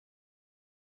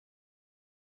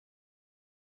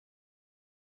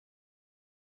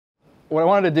what I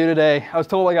wanted to do today, I was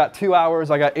told I got 2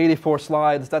 hours, I got 84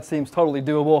 slides. That seems totally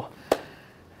doable.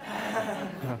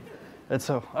 And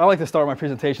so I like to start my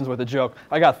presentations with a joke.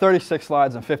 I got 36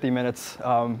 slides in 50 minutes.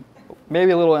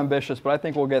 Maybe a little ambitious, but I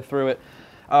think we'll get through it.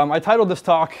 I titled this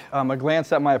talk, A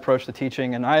Glance at My Approach to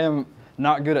Teaching, and I am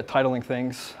not good at titling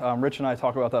things. Rich and I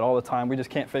talk about that all the time. We just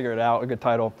can't figure it out, a good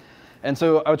title. And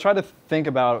so I would try to think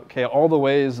about, okay, all the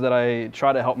ways that I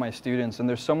try to help my students, and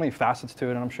there's so many facets to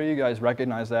it, and I'm sure you guys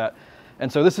recognize that.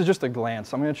 And so this is just a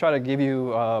glance. I'm going to try to give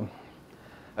you a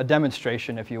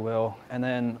demonstration, if you will, and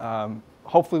then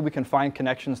hopefully we can find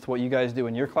connections to what you guys do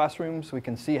in your classrooms. We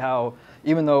can see how,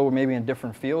 even though we're maybe in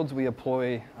different fields, we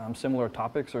employ similar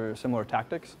topics or similar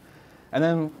tactics. And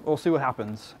then we'll see what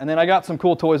happens. And then I got some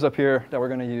cool toys up here that we're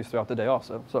going to use throughout the day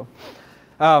also.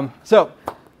 So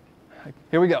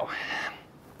here we go.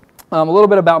 A little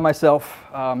bit about myself,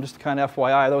 just kind of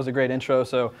FYI, that was a great intro.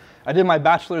 So I did my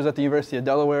bachelor's at the University of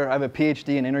Delaware. I have a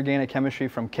PhD in inorganic chemistry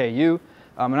from KU.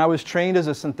 And I was trained as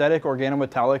a synthetic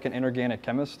organometallic and inorganic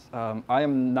chemist. I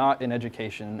am not in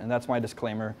education, and that's my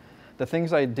disclaimer. The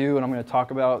things I do and I'm going to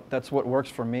talk about, that's what works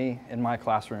for me in my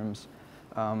classrooms.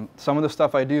 Some of the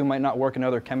stuff I do might not work in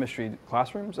other chemistry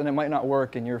classrooms, and it might not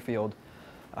work in your field.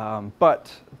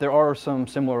 But there are some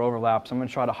similar overlaps. I'm going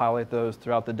to try to highlight those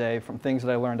throughout the day from things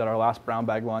that I learned at our last brown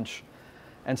bag lunch.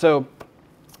 And so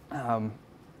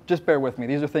just bear with me.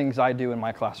 These are things I do in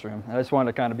my classroom. I just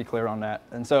wanted to kind of be clear on that.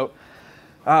 And so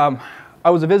I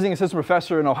was a visiting assistant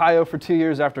professor in Ohio for 2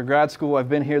 years after grad school. I've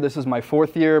been here. This is my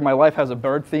 4th year. My life has a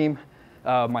bird theme.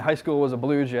 My high school was a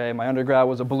blue jay. My undergrad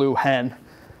was a blue hen.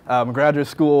 Graduate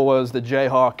school was the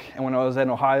Jayhawk. And when I was in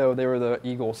Ohio, they were the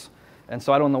Eagles. And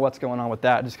so I don't know what's going on with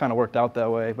that. It just kind of worked out that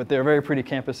way. But they're very pretty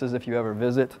campuses if you ever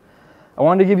visit. I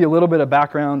wanted to give you a little bit of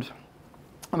background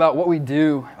about what we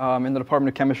do in the Department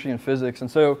of Chemistry and Physics. And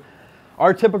so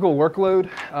our typical workload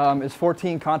is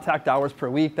 14 contact hours per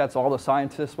week. That's all the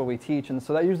scientists, what we teach. And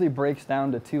so that usually breaks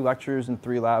down to 2 lectures and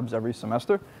 3 labs every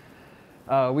semester.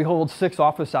 We hold 6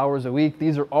 office hours a week.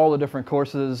 These are all the different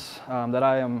courses that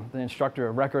I am the instructor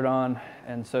of record on.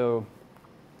 And so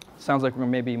it sounds like there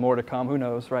may be more to come. Who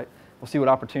knows, right? We'll see what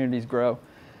opportunities grow.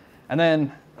 And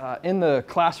then in the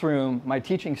classroom, my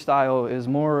teaching style is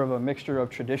more of a mixture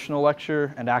of traditional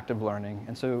lecture and active learning.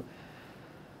 And so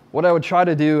what I would try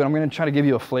to do, and I'm going to try to give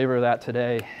you a flavor of that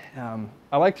today,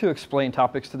 I like to explain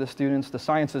topics to the students. The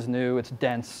science is new, it's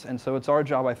dense, and so it's our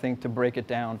job, I think, to break it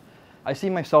down. I see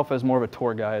myself as more of a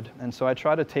tour guide, and so I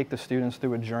try to take the students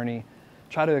through a journey,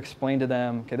 try to explain to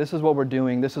them, okay, this is what we're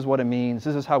doing, this is what it means,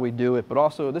 this is how we do it, but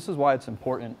also this is why it's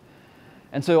important.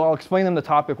 And so I'll explain them the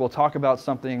topic, we'll talk about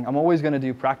something. I'm always going to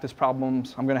do practice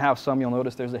problems. I'm going to have some, you'll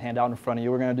notice there's a handout in front of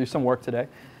you. We're going to do some work today.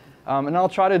 And I'll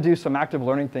try to do some active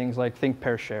learning things like think,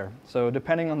 pair, share. So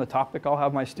depending on the topic, I'll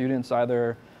have my students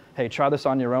either, hey, try this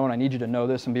on your own. I need you to know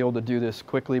this and be able to do this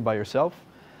quickly by yourself.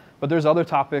 But there's other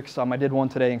topics. I did one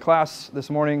today in class this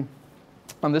morning.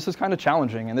 This is kind of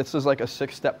challenging, and this is like a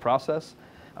 6-step process.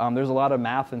 There's a lot of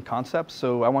math and concepts,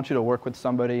 so I want you to work with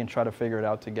somebody and try to figure it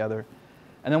out together.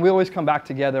 And then we always come back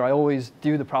together. I always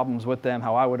do the problems with them,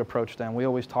 how I would approach them. We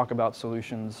always talk about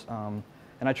solutions.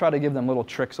 And I try to give them little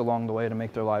tricks along the way to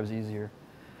make their lives easier.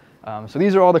 So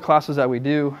these are all the classes that we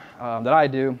do, that I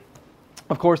do.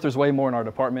 Of course, there's way more in our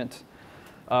department.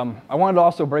 I wanted to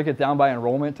also break it down by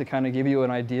enrollment to kind of give you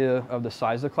an idea of the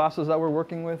size of classes that we're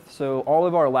working with. So all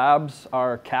of our labs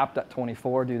are capped at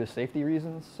 24 due to safety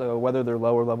reasons. So whether they're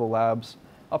lower level labs,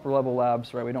 upper level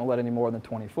labs, right, we don't let any more than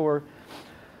 24.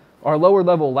 Our lower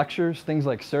level lectures, things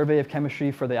like survey of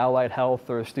chemistry for the allied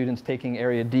health or students taking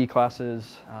area D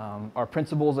classes. Our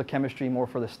principles of chemistry, more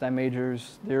for the STEM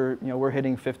majors. We're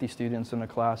hitting 50 students in a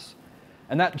class.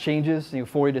 And that changes,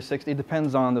 40 to 60,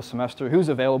 depends on the semester, who's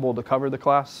available to cover the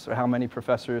class, or how many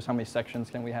professors, how many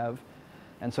sections can we have.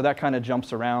 And so that kind of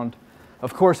jumps around.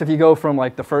 Of course, if you go from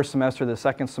like the first semester to the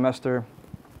second semester,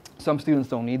 some students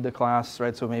don't need the class,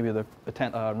 right? So maybe the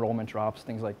enrollment drops,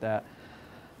 things like that.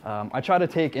 I try to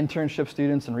take internship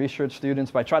students and research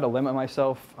students, but I try to limit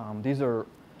myself. These are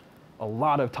a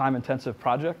lot of time-intensive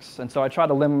projects, and so I try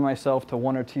to limit myself to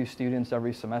 1 or 2 students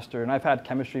every semester. And I've had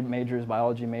chemistry majors,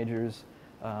 biology majors,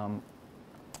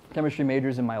 chemistry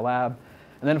majors in my lab.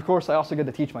 And then, of course, I also get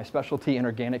to teach my specialty,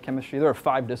 inorganic chemistry. There are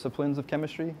 5 disciplines of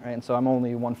chemistry, right? And so I'm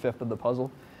only 1/5 of the puzzle,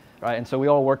 right? And so we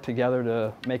all work together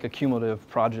to make a cumulative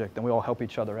project, and we all help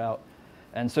each other out.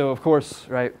 And so, of course,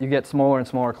 right, you get smaller and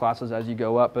smaller classes as you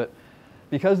go up, but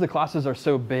because the classes are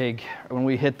so big, when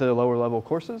we hit the lower level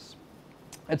courses,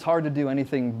 it's hard to do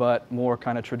anything but more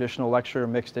kind of traditional lecture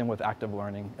mixed in with active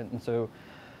learning. And so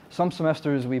some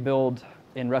semesters we build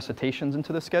in recitations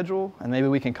into the schedule, and maybe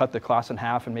we can cut the class in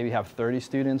half and maybe have 30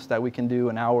 students that we can do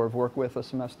an hour of work with a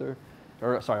semester,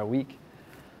 or sorry, a week.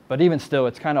 But even still,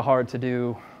 it's kind of hard to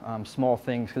do small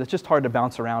things because it's just hard to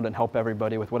bounce around and help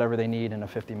everybody with whatever they need in a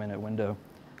 50-minute window.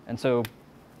 And so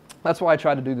that's why I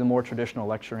try to do the more traditional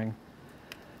lecturing.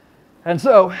 And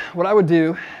so what I would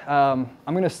do, I'm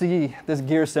going to see this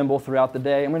gear symbol throughout the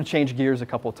day. I'm going to change gears a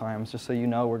couple times just so you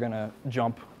know we're going to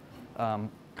jump kind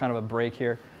of a break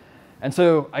here. And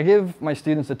so I give my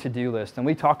students a to-do list, and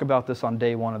we talk about this on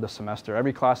day one of the semester.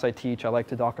 Every class I teach, I like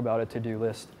to talk about a to-do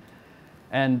list.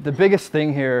 And the biggest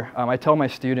thing here, I tell my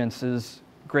students is,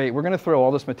 great, we're going to throw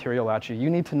all this material at you.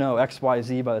 You need to know X, Y,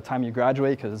 Z by the time you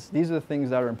graduate because these are the things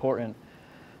that are important.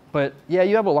 But yeah,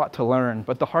 you have a lot to learn,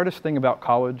 but the hardest thing about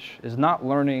college is not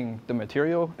learning the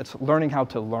material, it's learning how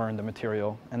to learn the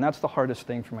material. And that's the hardest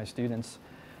thing for my students.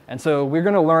 And so we're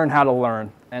going to learn how to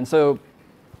learn. And so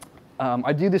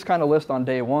I do this kind of list on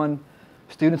day one.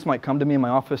 Students might come to me in my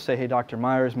office, say, hey, Dr.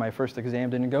 Meyers, my first exam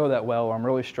didn't go that well, or I'm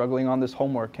really struggling on this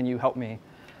homework, can you help me?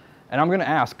 And I'm going to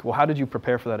ask, well, how did you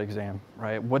prepare for that exam,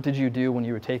 right? What did you do when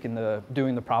you were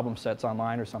doing the problem sets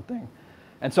online or something?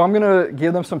 And so I'm going to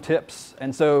give them some tips.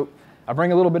 And so I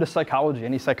bring a little bit of psychology.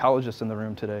 Any psychologists in the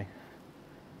room today?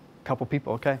 A couple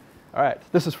people, okay. All right,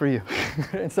 this is for you.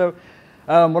 And so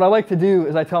what I like to do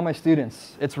is I tell my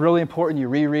students, it's really important you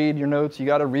reread your notes. You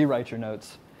got to rewrite your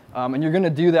notes. And you're going to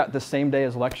do that the same day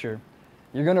as lecture.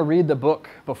 You're going to read the book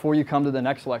before you come to the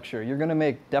next lecture. You're going to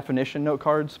make definition note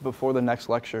cards before the next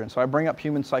lecture. And so I bring up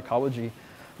human psychology.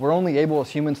 We're only able as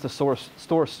humans to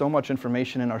store so much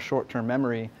information in our short-term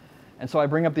memory. And so I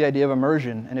bring up the idea of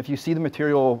immersion. And if you see the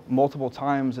material multiple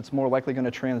times, it's more likely going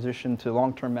to transition to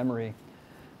long-term memory.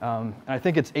 And I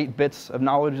think it's 8 bits of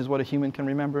knowledge is what a human can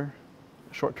remember.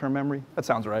 Short-term memory. That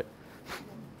sounds right.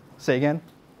 Say again?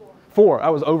 4. I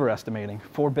was overestimating.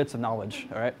 4 bits of knowledge,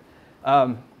 all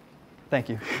right? Thank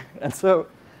you. And so,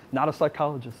 not a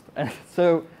psychologist. And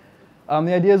so,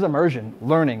 the idea is immersion,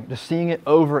 learning, just seeing it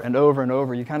over and over and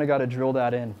over. You kind of got to drill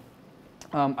that in.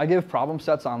 I give problem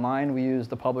sets online. We use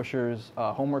the publisher's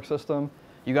homework system.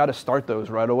 You got to start those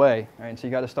right away, right? So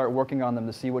you got to start working on them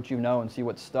to see what you know and see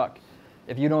what's stuck.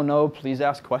 If you don't know, please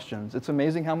ask questions. It's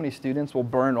amazing how many students will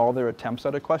burn all their attempts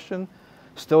at a question,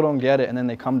 still don't get it, and then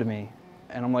they come to me.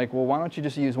 And I'm like, well, why don't you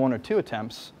just use 1 or 2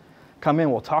 attempts? Come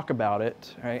in, we'll talk about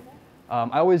it, right?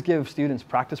 I always give students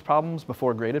practice problems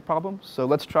before graded problems. So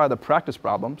let's try the practice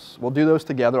problems. We'll do those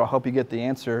together. I'll help you get the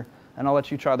answer, and I'll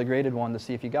let you try the graded one to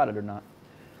see if you got it or not.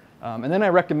 And then I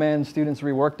recommend students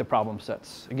rework the problem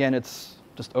sets. Again, it's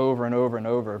just over and over and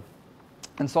over.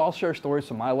 And so I'll share stories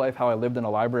from my life, how I lived in a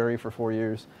library for 4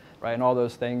 years, right, and all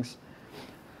those things.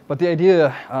 But the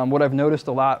idea, what I've noticed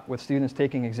a lot with students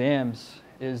taking exams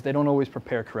is they don't always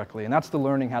prepare correctly, and that's the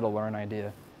learning how to learn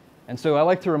idea. And so I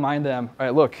like to remind them, all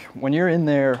right, look, when you're in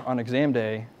there on exam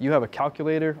day, you have a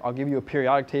calculator, I'll give you a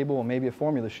periodic table and maybe a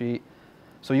formula sheet,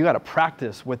 so you got to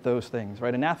practice with those things,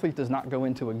 right? An athlete does not go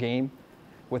into a game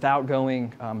without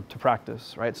going to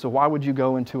practice, right? So why would you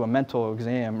go into a mental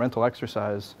exam, mental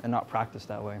exercise, and not practice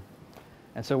that way?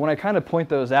 And so when I kind of point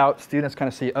those out, students kind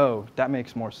of see, oh, that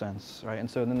makes more sense, right?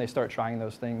 And so then they start trying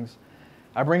those things.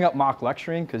 I bring up mock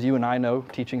lecturing because you and I know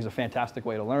teaching is a fantastic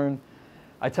way to learn.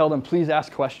 I tell them, please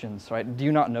ask questions, right? Do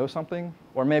you not know something?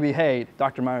 Or maybe, hey,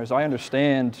 Dr. Meyers, I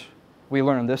understand we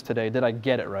learned this today. Did I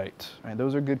get it right? Right?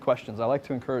 Those are good questions. I like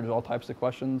to encourage all types of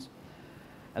questions.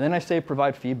 And then I say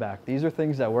provide feedback. These are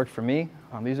things that worked for me.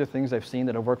 These are things I've seen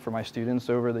that have worked for my students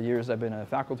over the years I've been a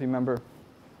faculty member.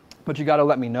 But you got to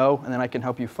let me know, and then I can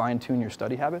help you fine-tune your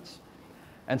study habits.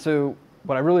 And so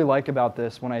what I really like about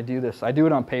this, when I do this, I do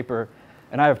it on paper,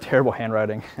 and I have terrible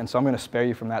handwriting, and so I'm going to spare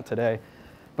you from that today.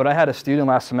 But I had a student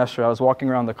last semester, I was walking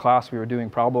around the class, we were doing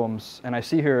problems, and I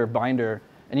see her binder,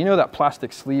 and you know that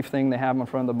plastic sleeve thing they have in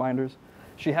front of the binders?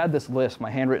 She had this list,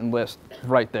 my handwritten list,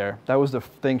 right there. That was the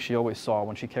thing she always saw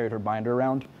when she carried her binder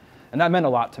around, and that meant a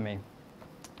lot to me.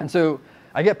 And so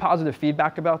I get positive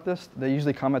feedback about this. They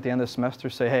usually come at the end of the semester,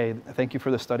 say, hey, thank you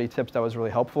for the study tips, that was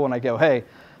really helpful, and I go, hey,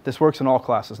 this works in all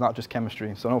classes, not just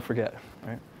chemistry, so don't forget,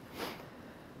 right?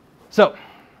 So,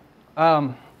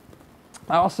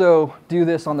 I also do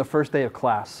this on the first day of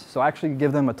class. So I actually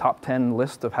give them a top 10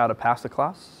 list of how to pass the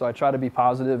class. So I try to be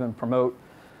positive and promote.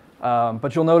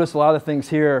 But you'll notice a lot of the things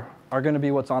here are going to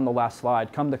be what's on the last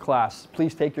slide. Come to class.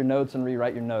 Please take your notes and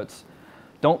rewrite your notes.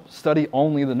 Don't study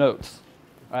only the notes.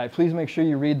 All right, please make sure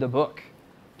you read the book.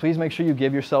 Please make sure you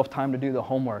give yourself time to do the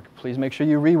homework. Please make sure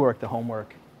you rework the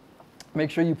homework.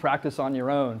 Make sure you practice on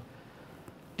your own.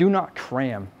 Do not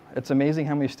cram. It's amazing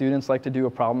how many students like to do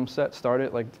a problem set, start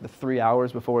it like the 3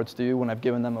 hours before it's due when I've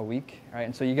given them a week, right?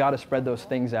 And so you got to spread those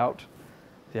things out.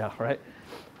 Yeah, right?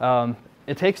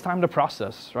 It takes time to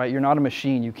process, right? You're not a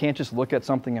machine. You can't just look at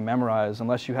something and memorize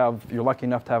unless you're lucky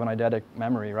enough to have an eidetic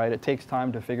memory, right? It takes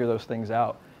time to figure those things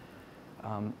out.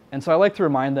 And so I like to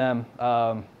remind them,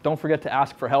 don't forget to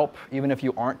ask for help, even if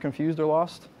you aren't confused or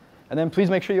lost. And then please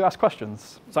make sure you ask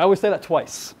questions. So I always say that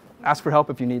twice. Ask for help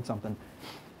if you need something.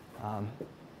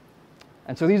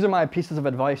 And so these are my pieces of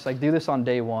advice. I do this on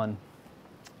day 1.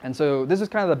 And so this is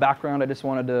kind of the background I just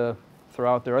wanted to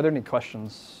throw out there. Are there any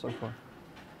questions so far?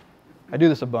 I do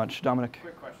this a bunch. Dominic?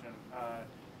 Quick question.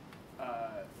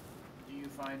 Do you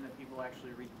find that people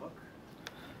actually read the book?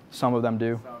 Some of them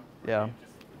do. Some? Yeah.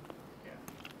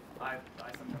 I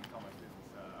sometimes tell my students,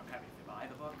 I'm happy to buy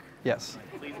the book. Yes.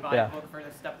 Please buy the book for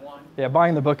step 1. Yeah,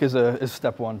 buying the book is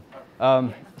step 1.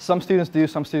 Some students do,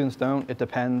 some students don't. It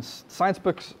depends. Science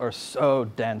books are so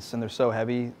dense and they're so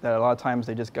heavy that a lot of times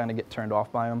they just kind of get turned off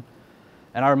by them.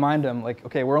 And I remind them, like,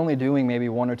 okay, we're only doing maybe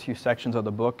 1 or 2 sections of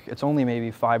the book. It's only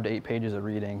maybe 5 to 8 pages of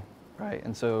reading, right?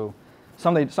 And so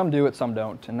some do it, some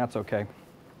don't, and that's okay.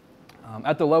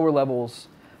 At the lower levels,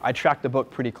 I track the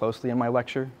book pretty closely in my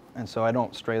lecture, and so I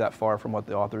don't stray that far from what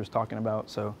the author is talking about.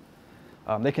 So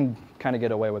they can kind of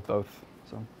get away with both.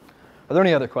 So, are there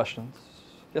any other questions?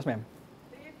 Yes, ma'am.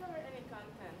 Did you cover any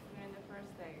content during the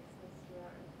first day?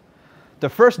 The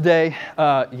first day,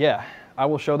 yeah. I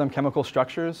will show them chemical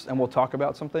structures, and we'll talk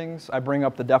about some things. I bring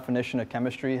up the definition of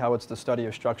chemistry, how it's the study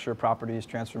of structure, properties,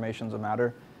 transformations of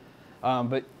matter.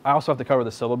 But I also have to cover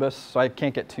the syllabus, so I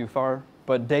can't get too far.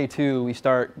 But day 2, we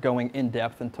start going in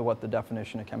depth into what the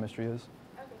definition of chemistry is.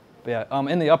 Okay. But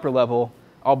yeah, in the upper level,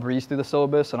 I'll breeze through the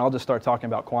syllabus, and I'll just start talking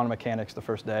about quantum mechanics the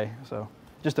first day. So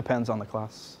it just depends on the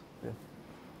class. Yeah.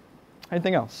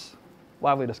 Anything else?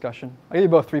 Lively discussion. I'll give you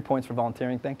both 3 points for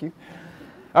volunteering. Thank you.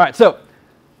 All right, so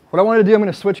what I want to do, I'm going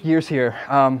to switch gears here,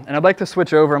 and I'd like to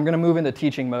switch over. I'm going to move into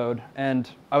teaching mode, and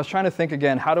I was trying to think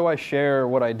again, how do I share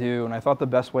what I do? And I thought the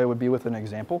best way would be with an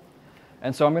example.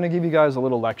 And so I'm going to give you guys a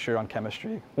little lecture on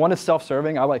chemistry. 1 is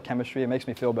self-serving. I like chemistry. It makes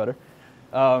me feel better.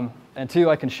 And 2,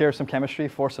 I can share some chemistry,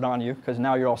 force it on you, because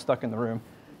now you're all stuck in the room,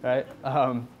 right?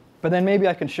 But then maybe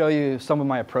I can show you some of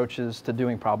my approaches to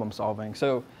doing problem solving.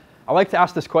 So I like to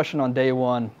ask this question on day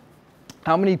 1.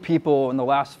 How many people in the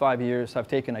last 5 years have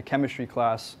taken a chemistry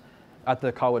class at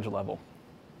the college level?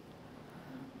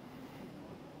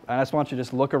 And I just want you to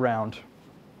just look around.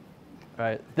 All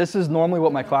right, this is normally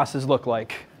what my classes look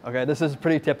like. Okay, this is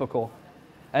pretty typical.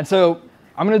 And so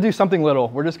I'm going to do something little.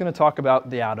 We're just going to talk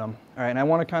about the atom. All right, and I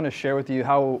want to kind of share with you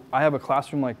how I have a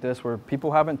classroom like this where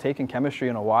people haven't taken chemistry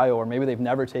in a while, or maybe they've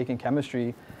never taken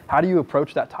chemistry. How do you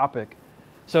approach that topic?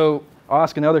 So I'll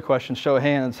ask another question, show of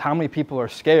hands. How many people are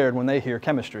scared when they hear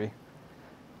chemistry?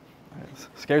 It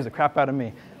scares the crap out of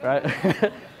me, right?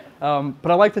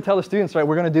 But I like to tell the students, right,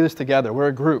 we're going to do this together. We're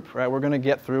a group, right? We're going to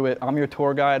get through it. I'm your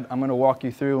tour guide. I'm going to walk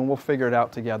you through, and we'll figure it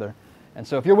out together. And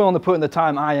so if you're willing to put in the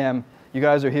time I am, you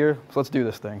guys are here, so let's do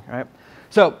this thing, right?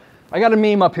 So I got a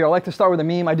meme up here. I like to start with a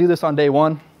meme. I do this on day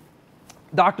 1.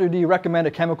 Doctor, do you recommend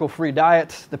a chemical-free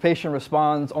diet? The patient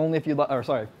responds, only if you like, or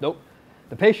sorry, nope.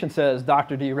 The patient says,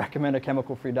 doctor, do you recommend a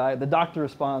chemical-free diet? The doctor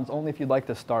responds, only if you'd like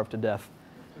to starve to death.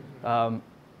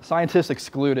 Scientists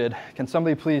excluded. Can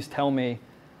somebody please tell me,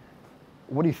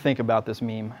 what do you think about this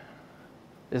meme?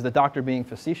 Is the doctor being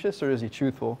facetious, or is he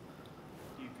truthful?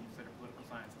 Do you consider political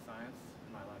science a science?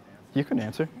 Am I allowed to answer? You can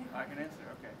answer. I can answer,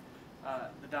 okay.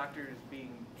 The doctor is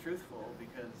being truthful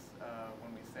because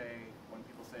when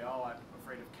people say, oh, I'm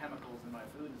afraid of chemicals in my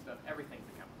food and stuff, everything's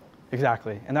a chemical.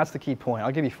 Exactly, and that's the key point.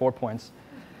 I'll give you 4 points.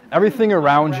 Everything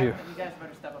around you. You guys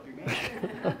better step up your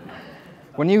game.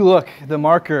 When you look, the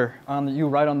marker you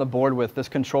write on the board with, this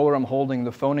controller I'm holding,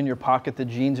 the phone in your pocket, the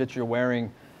jeans that you're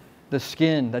wearing, the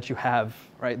skin that you have,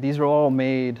 right? These are all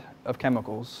made of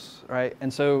chemicals, right?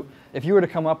 And so if you were to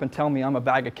come up and tell me I'm a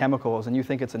bag of chemicals and you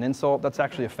think it's an insult, that's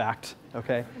actually a fact,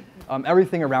 okay?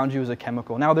 Everything around you is a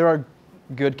chemical. Now, there are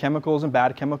good chemicals and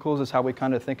bad chemicals is how we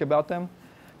kind of think about them.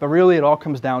 But really, it all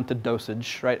comes down to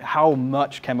dosage, right? How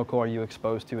much chemical are you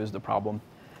exposed to is the problem.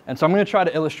 And so I'm going to try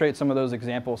to illustrate some of those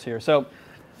examples here. So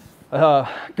a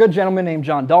good gentleman named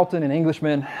John Dalton, an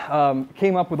Englishman,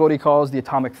 came up with what he calls the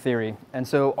atomic theory. And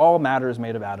so all matter is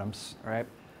made of atoms, right?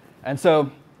 And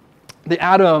so the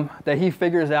atom that he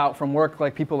figures out from work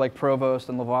like people like Provost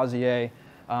and Lavoisier,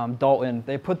 Dalton,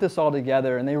 they put this all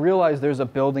together and they realize there's a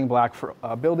building block for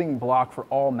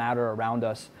all matter around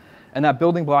us. And that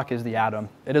building block is the atom.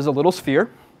 It is a little sphere,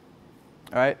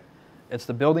 all right? It's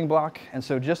the building block. And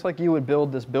so just like you would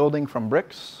build this building from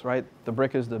bricks, right? The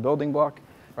brick is the building block,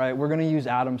 right? We're going to use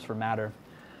atoms for matter.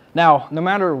 Now, no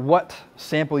matter what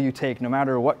sample you take, no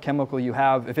matter what chemical you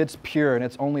have, if it's pure and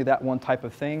it's only that one type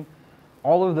of thing,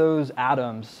 all of those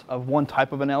atoms of one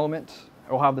type of an element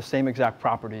will have the same exact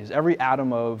properties. Every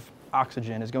atom of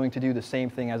oxygen is going to do the same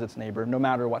thing as its neighbor, no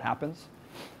matter what happens.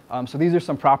 So these are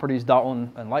some properties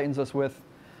Dalton enlightens us with.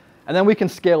 And then we can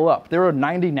scale up. There are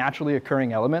 90 naturally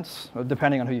occurring elements,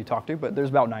 depending on who you talk to, but there's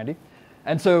about 90.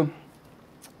 And so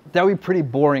that would be pretty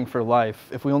boring for life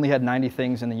if we only had 90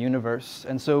 things in the universe.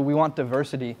 And so we want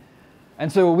diversity.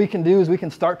 And so what we can do is we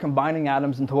can start combining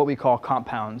atoms into what we call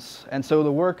compounds. And so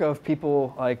the work of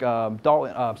people like of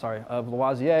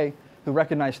Lavoisier, who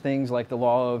recognized things like the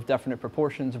law of definite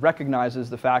proportions, recognizes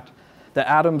the fact that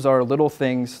atoms are little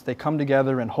things. They come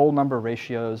together in whole number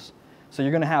ratios. So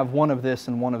you're going to have one of this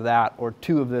and one of that, or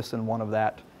two of this and one of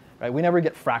that. Right? We never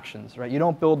get fractions. Right? You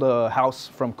don't build a house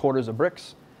from quarters of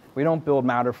bricks. We don't build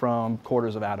matter from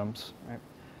quarters of atoms. Right?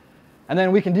 And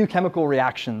then we can do chemical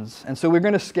reactions. And so we're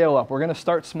going to scale up. We're going to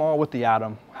start small with the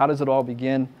atom. How does it all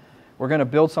begin? We're going to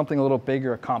build something a little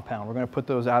bigger, a compound. We're going to put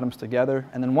those atoms together.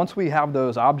 And then once we have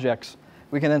those objects,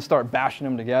 we can then start bashing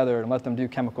them together and let them do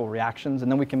chemical reactions.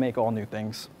 And then we can make all new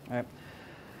things.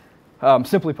 Right?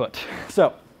 Simply put.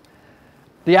 So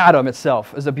the atom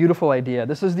itself is a beautiful idea.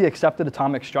 This is the accepted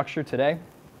atomic structure today.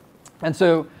 And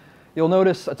so you'll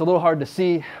notice it's a little hard to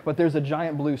see, but there's a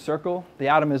giant blue circle. The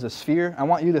atom is a sphere. I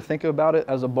want you to think about it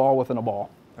as a ball within a ball.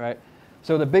 Right?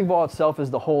 So the big ball itself is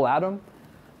the whole atom.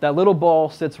 That little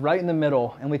ball sits right in the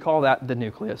middle, and we call that the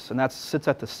nucleus, and that sits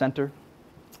at the center.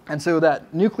 And so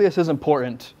that nucleus is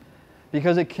important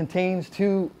because it contains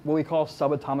two what we call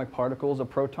subatomic particles, a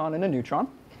proton and a neutron.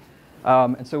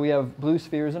 And so we have blue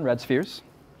spheres and red spheres.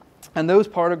 And those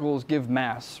particles give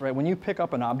mass, right? When you pick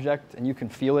up an object and you can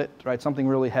feel it, right? Something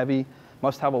really heavy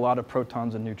must have a lot of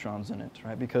protons and neutrons in it,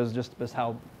 right? Because just that's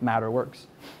how matter works.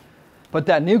 But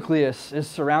that nucleus is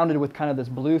surrounded with kind of this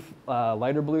blue,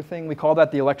 lighter blue thing. We call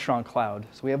that the electron cloud.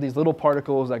 So we have these little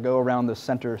particles that go around the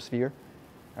center sphere,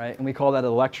 right? And we call that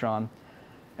an electron.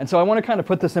 And so I want to kind of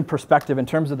put this in perspective in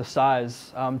terms of the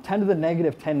size. 10 to the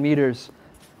negative 10 meters.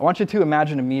 I want you to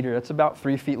imagine a meter. It's about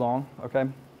 3 feet long, okay?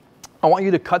 I want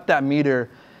you to cut that meter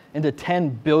into 10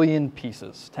 billion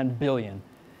pieces, 10 billion.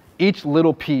 Each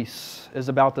little piece is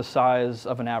about the size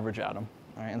of an average atom,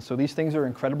 all right? And so these things are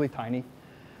incredibly tiny.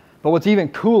 But what's even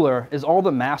cooler is all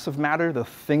the mass of matter, the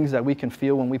things that we can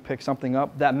feel when we pick something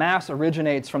up, that mass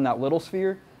originates from that little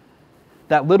sphere.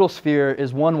 That little sphere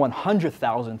is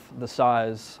 1/100,000th the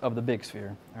size of the big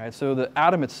sphere. All right? So the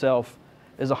atom itself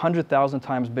is 100,000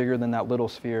 times bigger than that little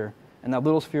sphere. And that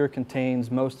little sphere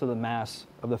contains most of the mass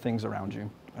of the things around you.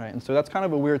 All right? And so that's kind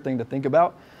of a weird thing to think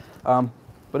about,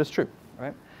 but it's true.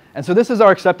 Right? And so this is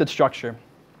our accepted structure.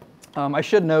 I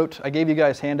should note, I gave you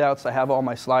guys handouts. I have all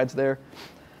my slides there.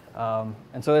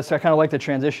 And so I kind of like to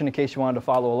transition in case you wanted to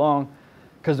follow along,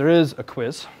 because there is a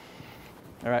quiz.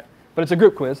 All right? But it's a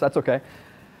group quiz. That's OK.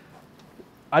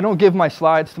 I don't give my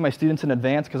slides to my students in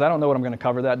advance because I don't know what I'm going to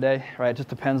cover that day. Right? It just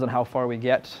depends on how far we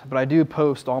get. But I do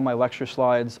post all my lecture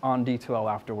slides on D2L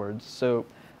afterwards. So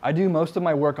I do most of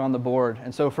my work on the board.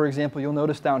 And so, for example, you'll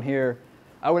notice down here,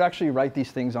 I would actually write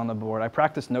these things on the board. I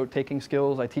practice note-taking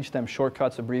skills. I teach them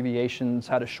shortcuts, abbreviations,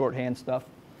 how to shorthand stuff.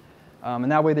 And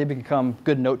that way they become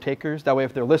good note takers. That way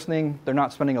if they're listening, they're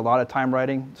not spending a lot of time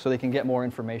writing, so they can get more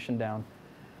information down.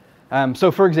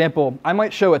 So for example, I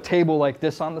might show a table like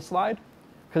this on the slide,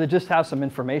 because it just has some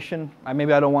information.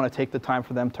 Maybe I don't want to take the time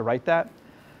for them to write that.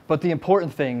 But the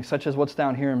important things, such as what's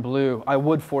down here in blue, I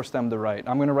would force them to write.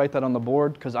 I'm going to write that on the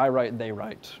board because I write, they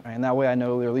write. Right? And that way I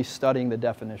know they're at least studying the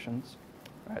definitions.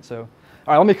 All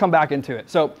right, let me come back into it.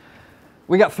 So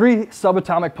we got 3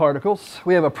 subatomic particles.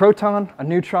 We have a proton, a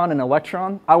neutron, and an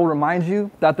electron. I will remind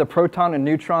you that the proton and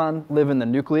neutron live in the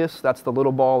nucleus. That's the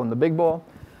little ball and the big ball.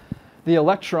 The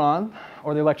electron,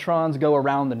 or the electrons, go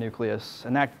around the nucleus,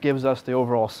 and that gives us the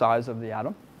overall size of the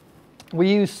atom.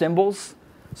 We use symbols.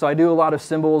 So I do a lot of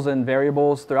symbols and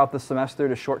variables throughout the semester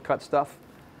to shortcut stuff.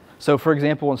 So for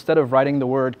example, instead of writing the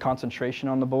word concentration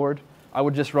on the board, I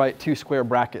would just write 2 square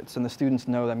brackets, and the students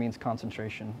know that means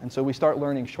concentration. And so we start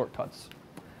learning shortcuts.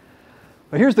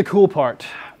 But here's the cool part.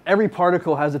 Every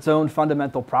particle has its own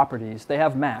fundamental properties. They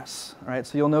have mass, right?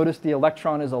 So you'll notice the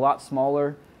electron is a lot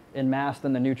smaller in mass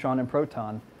than the neutron and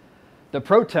proton. The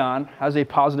proton has a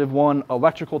 +1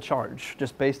 electrical charge,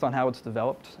 just based on how it's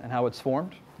developed and how it's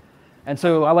formed. And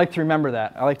so I like to remember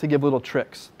that. I like to give little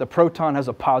tricks. The proton has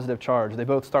a positive charge. They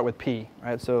both start with P,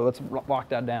 right? So let's lock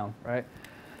that down, right?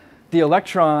 The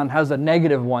electron has a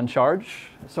 -1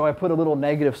 charge, so I put a little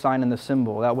negative sign in the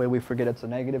symbol. That way we forget it's a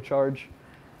negative charge.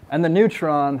 And the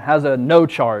neutron has a no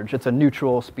charge. It's a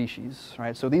neutral species,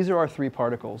 right? So these are our 3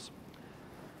 particles.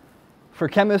 For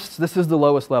chemists, this is the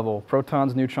lowest level,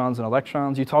 protons, neutrons, and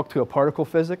electrons. You talk to a particle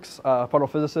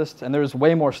physicist, and there's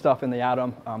way more stuff in the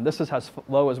atom. This is as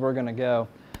low as we're going to go.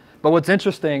 But what's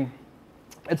interesting,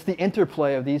 it's the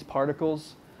interplay of these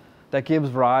particles that gives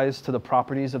rise to the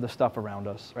properties of the stuff around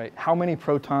us, right? How many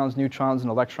protons, neutrons, and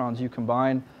electrons you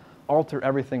combine alter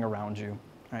everything around you,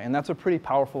 right? And that's a pretty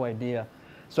powerful idea.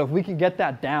 So if we can get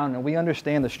that down and we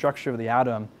understand the structure of the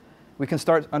atom, we can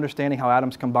start understanding how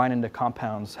atoms combine into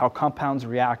compounds, how compounds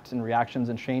react in reactions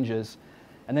and changes.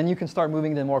 And then you can start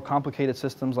moving to more complicated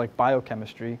systems like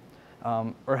biochemistry,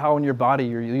 or how in your body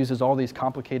it uses all these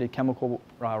complicated chemical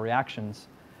reactions.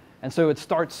 And so it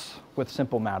starts with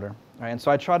simple matter, right? And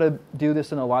so I try to do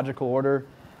this in a logical order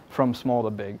from small to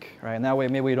big, right? And that way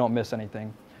maybe we don't miss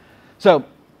anything. So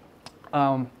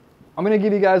I'm going to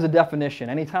give you guys a definition.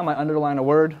 Anytime I underline a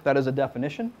word, that is a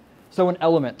definition. So an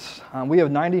element, we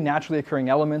have 90 naturally occurring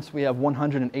elements. We have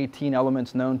 118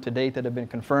 elements known to date that have been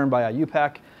confirmed by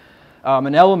IUPAC.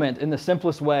 An element, in the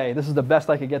simplest way, this is the best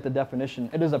I could get the definition,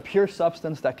 it is a pure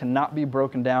substance that cannot be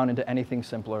broken down into anything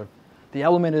simpler. The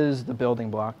element is the building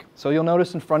block. So you'll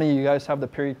notice in front of you, you guys have the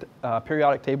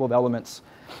periodic table of elements.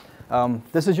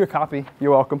 This is your copy.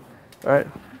 You're welcome. All right.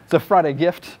 It's a Friday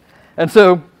gift. And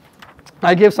so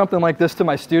I give something like this to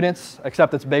my students,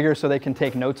 except it's bigger so they can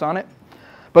take notes on it.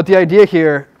 But the idea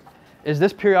here is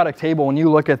this periodic table, when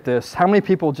you look at this, how many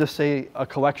people just say a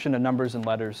collection of numbers and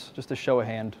letters, just to show a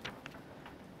hand?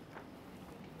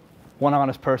 One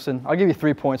honest person. I'll give you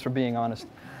 3 points for being honest,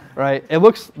 right? It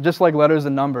looks just like letters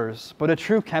and numbers, but a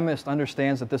true chemist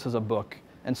understands that this is a book.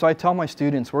 And so I tell my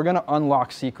students, we're going to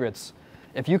unlock secrets.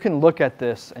 If you can look at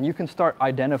this and you can start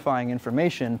identifying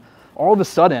information, all of a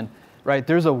sudden, right,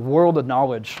 there's a world of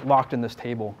knowledge locked in this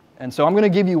table. And so I'm going to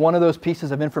give you one of those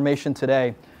pieces of information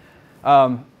today.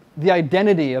 The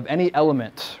identity of any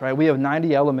element, right? We have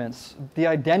 90 elements. The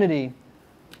identity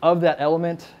of that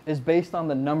element is based on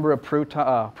the number of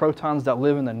protons that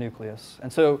live in the nucleus.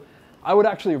 And so I would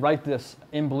actually write this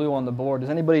in blue on the board. Does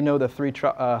anybody know the three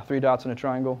dots in a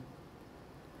triangle?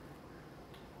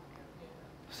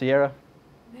 Sierra?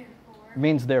 Therefore.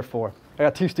 Means therefore. I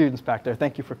got 2 students back there.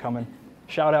 Thank you for coming.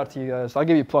 Shout out to you guys. I'll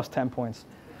give you plus 10 points.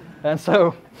 And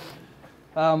so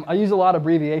I use a lot of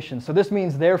abbreviations. So this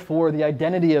means, therefore, the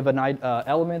identity of an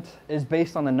element is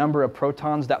based on the number of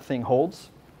protons that thing holds.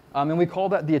 And we call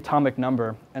that the atomic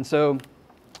number. And so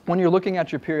when you're looking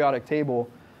at your periodic table,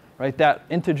 right, that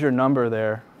integer number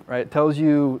there, right, tells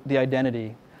you the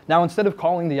identity. Now, instead of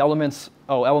calling the elements,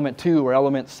 element 2 or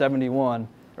element 71,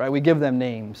 right, we give them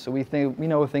names. So we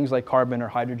know things like carbon or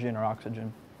hydrogen or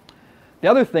oxygen. The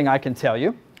other thing I can tell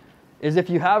you is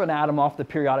if you have an atom off the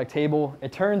periodic table,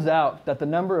 it turns out that the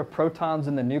number of protons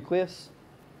in the nucleus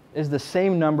is the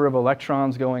same number of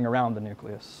electrons going around the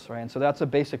nucleus, right? And so that's a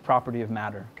basic property of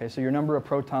matter, okay? So your number of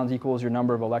protons equals your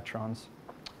number of electrons.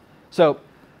 So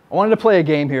I wanted to play a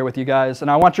game here with you guys,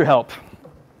 and I want your help.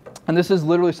 And this is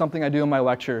literally something I do in my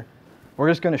lecture. We're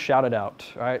just going to shout it out,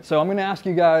 all right? So I'm going to ask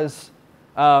you guys,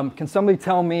 can somebody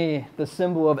tell me the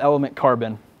symbol of element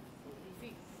carbon?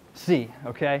 C,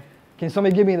 okay? Can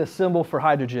somebody give me the symbol for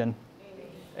hydrogen?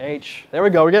 H. There we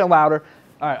go. We're getting louder.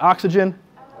 All right, oxygen?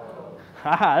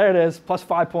 Haha, there it is. Plus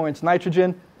 5 points.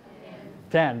 Nitrogen?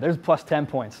 10. There's plus 10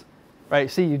 points. Right,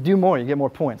 see, you do more, you get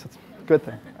more points. It's a good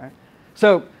thing. Right?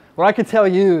 So what I can tell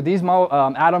you, these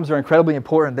atoms are incredibly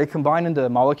important. They combine into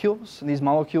molecules, and these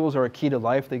molecules are a key to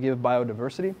life. They give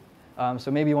biodiversity.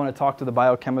 So maybe you want to talk to the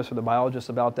biochemist or the biologist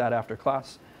about that after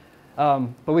class.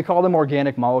 But we call them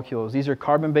organic molecules. These are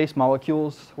carbon-based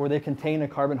molecules where they contain a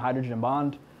carbon-hydrogen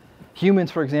bond.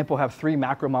 Humans, for example, have 3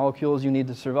 macromolecules you need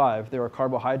to survive. There are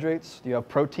carbohydrates, you have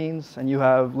proteins, and you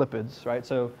have lipids, right?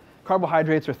 So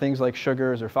carbohydrates are things like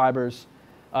sugars or fibers.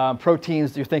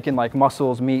 Proteins, you're thinking like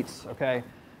muscles, meats, okay?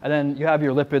 And then you have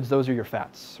your lipids, those are your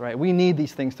fats, right? We need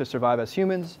these things to survive as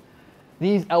humans.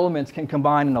 These elements can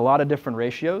combine in a lot of different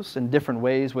ratios in different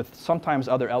ways with sometimes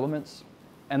other elements.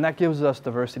 And that gives us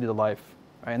diversity to life,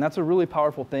 right? And that's a really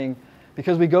powerful thing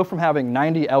because we go from having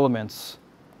 90 elements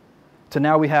to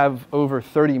now we have over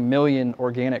 30 million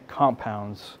organic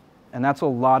compounds. And that's a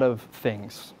lot of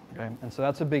things, okay? And so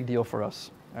that's a big deal for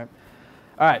us, right?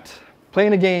 All right,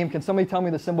 playing a game. Can somebody tell me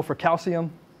the symbol for calcium?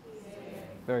 Yeah.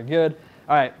 Very good.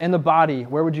 All right, in the body,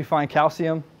 where would you find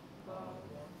calcium?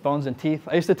 Bones and teeth.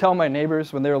 I used to tell my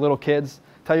neighbors when they were little kids,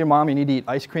 tell your mom you need to eat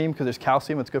ice cream because there's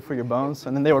calcium, it's good for your bones.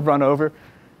 And then they would run over.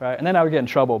 Right? And then I would get in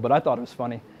trouble, but I thought it was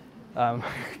funny.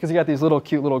 Because you got these little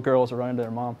cute little girls who run into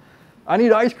their mom. I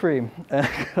need ice cream.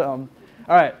 All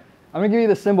right, I'm going to give you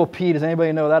the symbol P. Does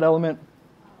anybody know that element?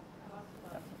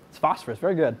 It's phosphorus,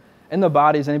 very good. In the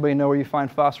body, does anybody know where you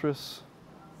find phosphorus?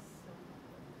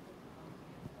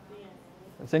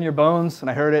 It's in your bones, and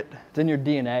I heard it. It's in your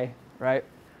DNA, right?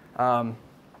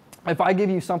 If I give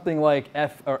you something like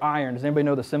F or iron, does anybody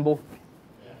know the symbol?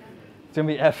 It's going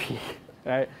to be Fe,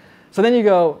 right? So then you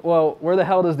go, well, where the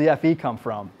hell does the Fe come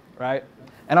from, right?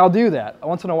 And I'll do that.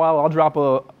 Once in a while, I'll drop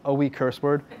a weak curse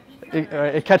word.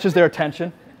 It catches their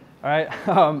attention, all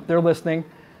right? They're listening.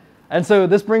 And so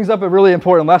this brings up a really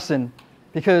important lesson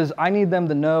because I need them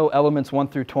to know elements 1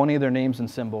 through 20, their names and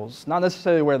symbols. Not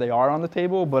necessarily where they are on the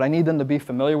table, but I need them to be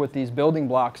familiar with these building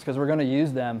blocks because we're going to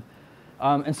use them.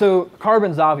 And so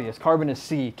carbon's obvious. Carbon is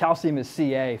C. Calcium is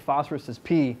Ca. Phosphorus is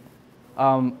P.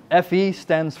 Fe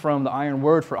stems from the iron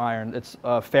word for iron. It's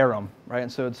ferrum, right?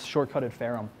 And so it's shortcutted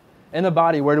ferrum. In the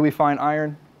body, where do we find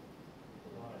iron?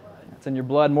 It's in your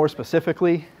blood, more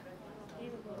specifically.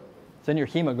 It's in your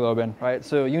hemoglobin, right?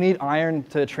 So you need iron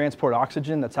to transport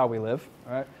oxygen. That's how we live,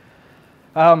 right?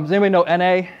 Does anybody know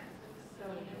Na?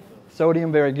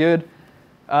 Sodium, very good.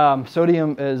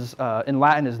 Sodium is, in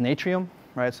Latin, is natrium,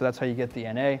 right? So that's how you get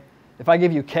the Na. If I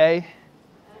give you K,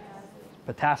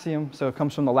 potassium, so it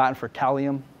comes from the Latin for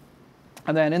kalium.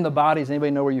 And then in the body, does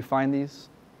anybody know where you find these?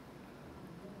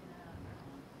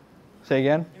 Say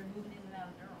again?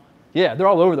 Yeah, they're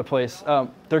all over the place.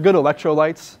 They're good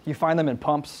electrolytes. You find them in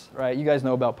pumps, right? You guys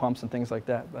know about pumps and things like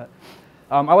that. But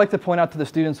I like to point out to the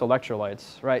students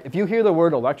electrolytes, right? If you hear the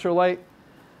word electrolyte,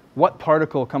 what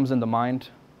particle comes into mind?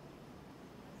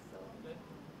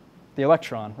 The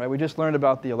electron, right? We just learned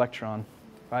about the electron,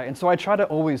 right? And so I try to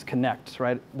always connect,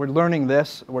 right? We're learning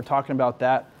this, we're talking about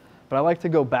that, but I like to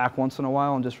go back once in a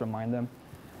while and just remind them.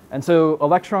 And so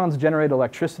electrons generate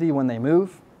electricity when they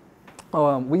move.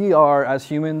 We are, as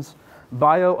humans,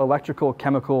 bioelectrical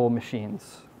chemical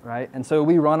machines, right? And so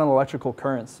we run on electrical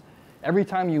currents. Every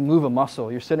time you move a muscle,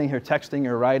 you're sitting here texting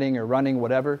or writing or running,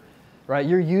 whatever, right?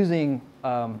 You're using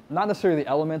not necessarily the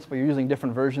elements, but you're using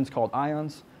different versions called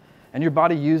ions. And your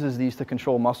body uses these to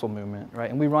control muscle movement, right?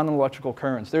 And we run on electrical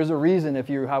currents. There's a reason if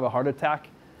you have a heart attack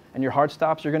and your heart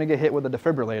stops, you're going to get hit with a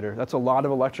defibrillator. That's a lot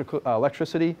of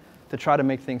electricity to try to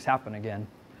make things happen again.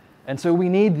 And so we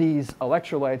need these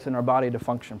electrolytes in our body to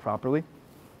function properly.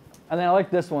 And then I like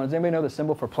this one. Does anybody know the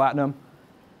symbol for platinum?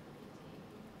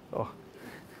 Oh,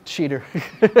 cheater.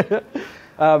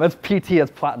 That's PT,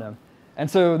 that's platinum.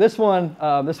 And so this one's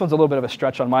a little bit of a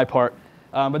stretch on my part,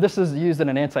 but this is used in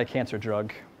an anti-cancer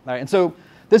drug. All right, and so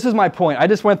this is my point. I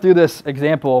just went through this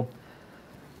example.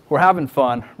 We're having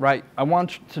fun, right? I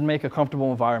want to make a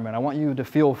comfortable environment. I want you to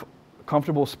feel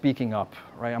comfortable speaking up,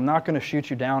 right? I'm not going to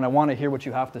shoot you down. I want to hear what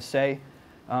you have to say.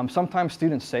 Sometimes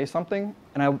students say something,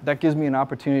 and that gives me an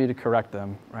opportunity to correct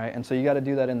them, right? And so you got to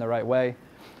do that in the right way.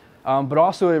 But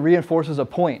also it reinforces a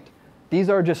point. These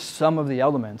are just some of the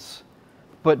elements,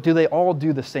 but do they all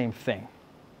do the same thing?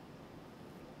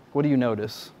 What do you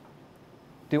notice?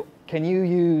 Can you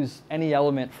use any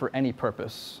element for any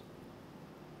purpose?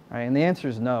 Right? And the answer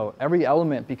is no. Every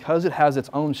element, because it has its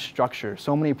own structure,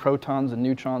 so many protons and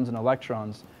neutrons and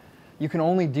electrons, you can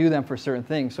only do them for certain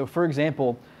things. So for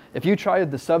example, if you tried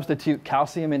to substitute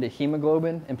calcium into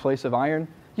hemoglobin in place of iron,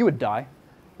 you would die,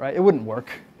 right? It wouldn't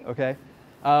work, okay?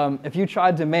 If you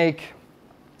tried to make,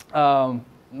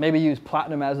 maybe use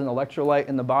platinum as an electrolyte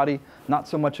in the body, not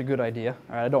so much a good idea.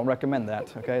 All right? I don't recommend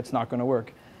that, okay? It's not going to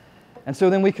work. And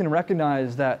so then we can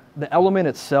recognize that the element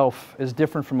itself is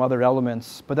different from other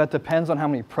elements, but that depends on how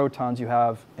many protons you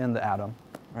have in the atom,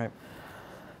 right?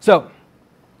 So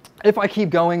if I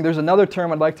keep going, there's another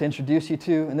term I'd like to introduce you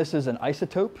to, and this is an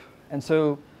isotope. And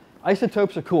so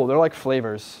isotopes are cool. They're like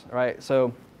flavors, right?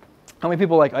 So how many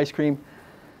people like ice cream?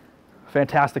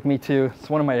 Fantastic, me too. It's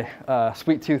one of my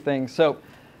sweet tooth things. So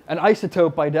an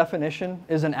isotope, by definition,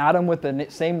 is an atom with the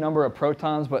same number of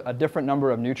protons, but a different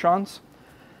number of neutrons.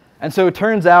 And so it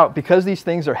turns out, because these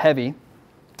things are heavy,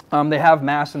 they have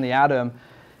mass in the atom,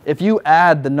 if you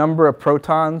add the number of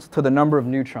protons to the number of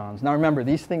neutrons, now remember,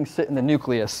 these things sit in the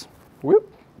nucleus.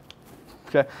 Whoop.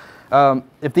 Okay.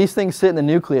 If these things sit in the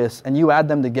nucleus and you add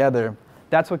them together,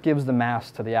 that's what gives the mass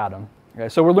to the atom. Okay?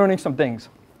 So we're learning some things.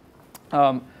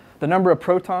 The number of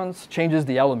protons changes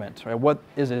the element. Right? What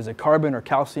is it? Is it carbon or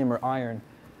calcium or iron?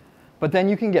 But then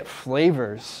you can get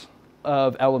flavors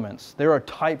of elements. There are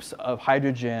types of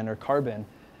hydrogen or carbon,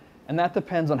 and that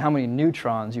depends on how many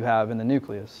neutrons you have in the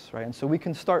nucleus, right? And so we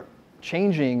can start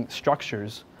changing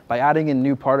structures by adding in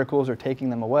new particles or taking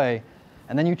them away,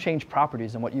 and then you change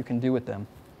properties and what you can do with them.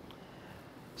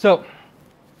 So,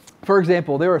 for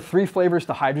example, there are 3 flavors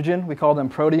to hydrogen. We call them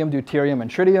protium, deuterium,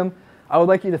 and tritium. I would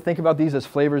like you to think about these as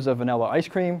flavors of vanilla ice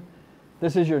cream.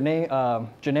 This is your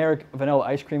generic vanilla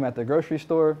ice cream at the grocery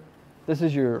store. This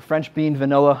is your French bean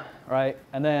vanilla, right?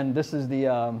 And then this is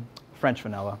the French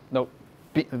vanilla. Nope.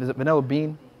 Is it vanilla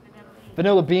bean?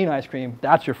 Vanilla bean ice cream,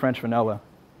 that's your French vanilla.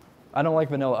 I don't like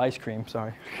vanilla ice cream,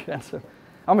 sorry.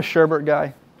 I'm a sherbet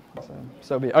guy,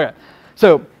 so be it. Okay,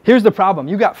 so here's the problem.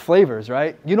 You got flavors,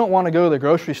 right? You don't want to go to the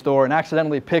grocery store and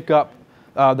accidentally pick up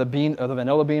the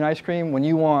vanilla bean ice cream when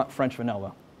you want French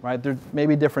vanilla, right? They're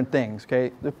maybe different things,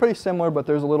 okay? They're pretty similar, but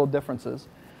there's a little differences.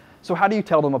 So how do you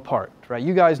tell them apart, right?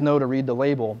 You guys know to read the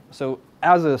label. So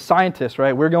as a scientist,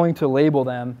 right, we're going to label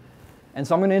them. And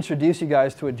so I'm going to introduce you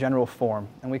guys to a general form.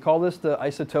 And we call this the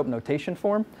isotope notation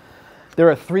form. There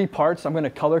are 3 parts. I'm going to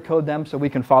color code them so we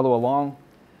can follow along.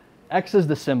 X is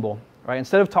the symbol, right?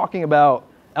 Instead of talking about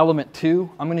element 2,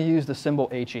 I'm going to use the symbol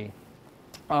He.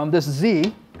 This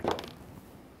Z,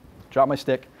 drop my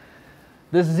stick.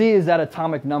 This Z is that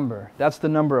atomic number. That's the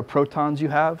number of protons you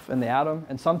have in the atom.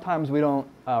 And sometimes we don't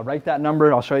write that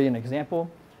number. I'll show you an example.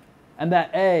 And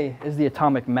that A is the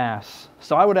atomic mass.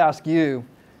 So I would ask you,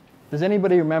 does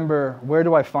anybody remember where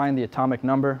do I find the atomic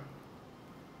number?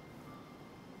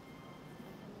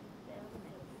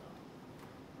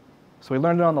 So we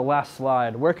learned it on the last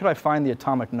slide. Where could I find the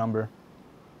atomic number?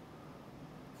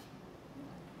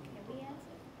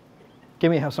 Give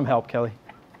me some help, Kelly.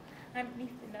 Underneath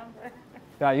the number.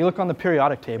 Yeah, you look on the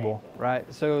periodic table, right?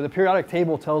 So the periodic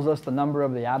table tells us the number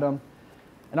of the atom.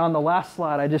 And on the last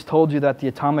slide, I just told you that the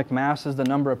atomic mass is the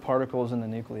number of particles in the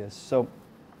nucleus. So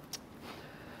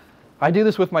I do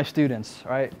this with my students,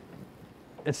 right?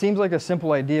 It seems like a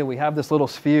simple idea. We have this little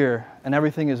sphere, and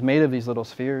everything is made of these little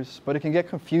spheres. But it can get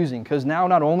confusing, because now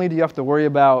not only do you have to worry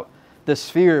about this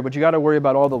sphere, but you got to worry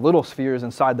about all the little spheres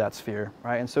inside that sphere,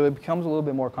 right? And so it becomes a little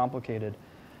bit more complicated.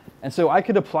 And so I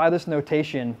could apply this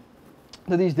notation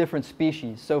to these different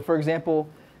species. So for example,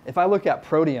 if I look at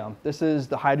protium, this is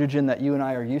the hydrogen that you and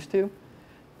I are used to.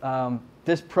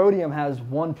 This protium has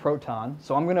 1 proton,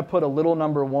 so I'm going to put a little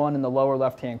number 1 in the lower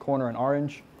left-hand corner in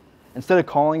orange. Instead of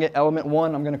calling it element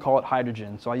 1, I'm going to call it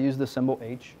hydrogen. So I use the symbol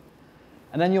H.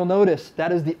 And then you'll notice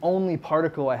that is the only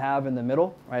particle I have in the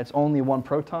middle, right? It's only 1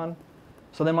 proton.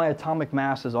 So then my atomic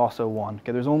mass is also 1.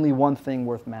 Okay, there's only one thing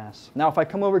worth mass. Now if I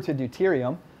come over to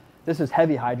deuterium, this is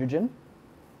heavy hydrogen.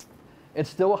 It's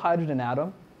still a hydrogen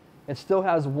atom. It still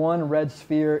has 1 red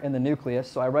sphere in the nucleus,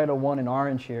 so I write a 1 in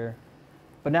orange here.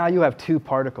 But now you have 2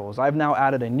 particles. I've now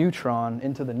added a neutron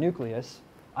into the nucleus.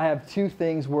 I have 2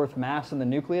 things worth mass in the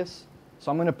nucleus,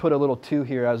 so I'm going to put a little 2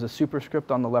 here as a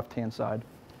superscript on the left-hand side.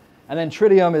 And then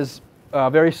tritium is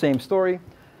very same story.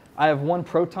 I have 1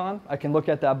 proton. I can look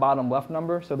at that bottom left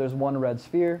number, so there's 1 red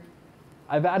sphere.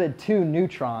 I've added 2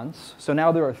 neutrons, so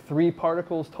now there are 3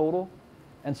 particles total.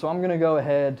 And so I'm going to go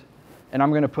ahead and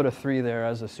I'm going to put a 3 there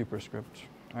as a superscript.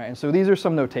 All right, and so these are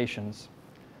some notations.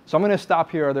 So I'm going to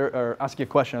stop here or ask you a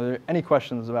question. Are there any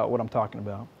questions about what I'm talking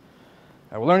about? All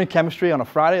right, we're learning chemistry on a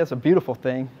Friday. That's a beautiful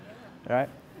thing. All right.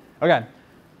 Okay.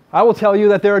 I will tell you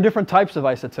that there are different types of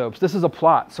isotopes. This is a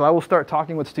plot. So I will start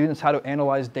talking with students how to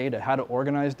analyze data, how to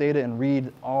organize data, and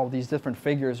read all these different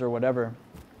figures or whatever.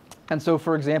 And so,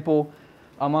 for example,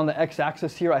 on the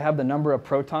x-axis here, I have the number of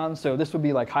protons. So this would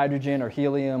be like hydrogen or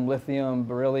helium, lithium,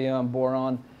 beryllium,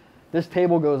 boron. This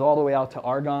table goes all the way out to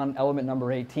argon, element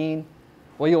number 18.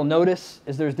 What you'll notice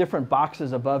is there's different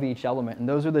boxes above each element, and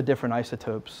those are the different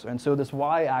isotopes. And so this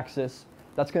y-axis,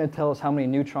 that's going to tell us how many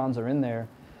neutrons are in there.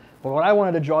 But what I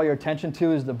wanted to draw your attention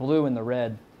to is the blue and the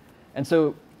red. And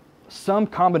so some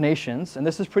combinations, and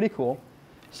this is pretty cool,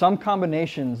 some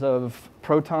combinations of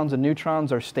protons and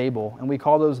neutrons are stable, and we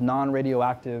call those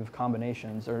non-radioactive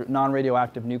combinations, or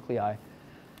non-radioactive nuclei.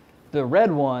 The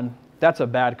red one, that's a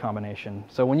bad combination.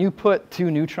 So when you put 2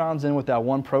 neutrons in with that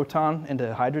 1 proton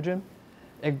into hydrogen,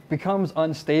 it becomes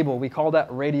unstable. We call that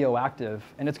radioactive,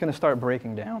 and it's going to start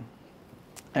breaking down.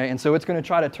 And so it's going to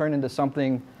try to turn into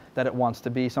something that it wants to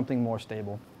be, something more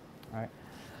stable. All right.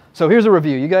 So here's a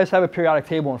review. You guys have a periodic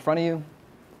table in front of you.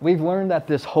 We've learned that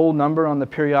this whole number on the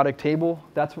periodic table,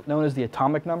 that's known as the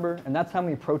atomic number, and that's how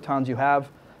many protons you have.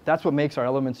 That's what makes our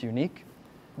elements unique.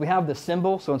 We have the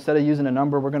symbol, so instead of using a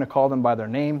number, we're going to call them by their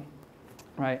name,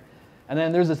 right? And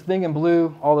then there's this thing in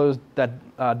blue, all those,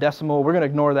 that decimal. We're going to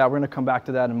ignore that. We're going to come back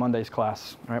to that in Monday's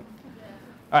class, right?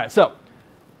 All right, so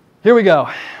here we go.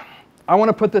 I want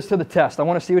to put this to the test. I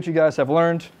want to see what you guys have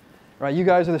learned. Right, you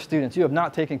guys are the students. You have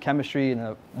not taken chemistry in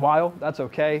a while. That's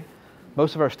okay.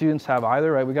 Most of our students have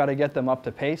either, right? We got to get them up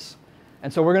to pace.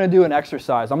 And so we're going to do an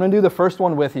exercise. I'm going to do the first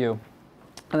one with you.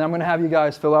 And then I'm going to have you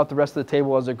guys fill out the rest of the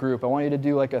table as a group. I want you to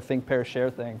do like a think, pair,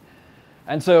 share thing.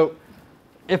 And so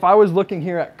if I was looking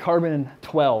here at carbon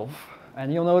 12,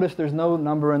 and you'll notice there's no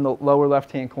number in the lower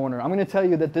left-hand corner, I'm going to tell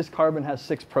you that this carbon has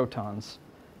 6 protons.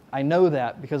 I know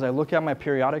that because I look at my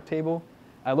periodic table.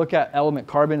 I look at element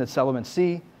carbon, it's element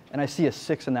C, and I see a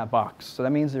 6 in that box. So that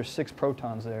means there's 6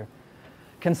 protons there.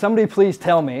 can somebody please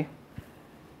tell me,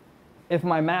 if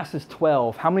my mass is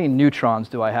 12, how many neutrons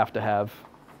do I have to have?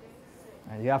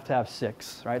 You have to have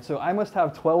 6, right? So I must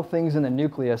have 12 things in the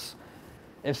nucleus.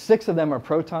 If 6 of them are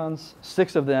protons,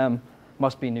 6 of them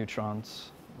must be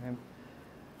neutrons. Okay?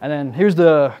 And then here's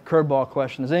the curveball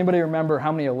question. Does anybody remember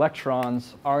how many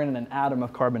electrons are in an atom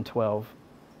of carbon-12?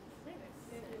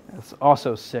 It's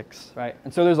also 6, right?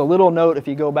 And so there's a little note if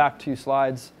you go back 2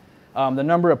 slides. The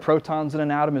number of protons in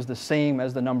an atom is the same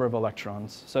as the number of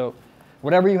electrons. So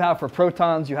whatever you have for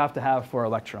protons, you have to have for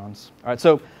electrons. All right,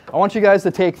 so I want you guys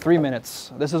to take 3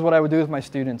 minutes. This is what I would do with my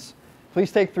students.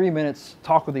 Please take 3 minutes,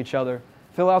 talk with each other,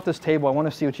 fill out this table. I want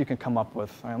to see what you can come up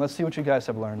with. All right, let's see what you guys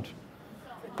have learned.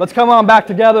 Let's come on back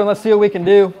together and let's see what we can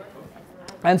do.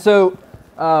 And so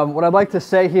what I'd like to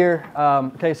say here,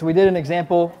 okay, so we did an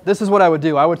example. This is what I would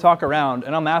do. I would talk around,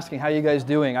 and I'm asking, how are you guys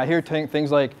doing? I hear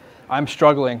things like, I'm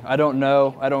struggling, I don't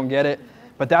know, I don't get it.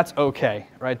 But that's okay,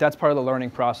 right? That's part of the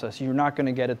learning process. You're not going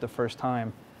to get it the first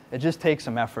time. It just takes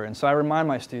some effort. And so I remind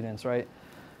my students, right?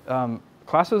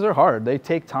 Classes are hard. They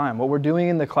take time. What we're doing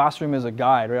in the classroom is a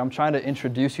guide, right? I'm trying to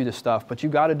introduce you to stuff, but you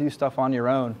got to do stuff on your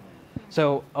own.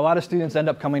 So a lot of students end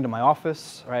up coming to my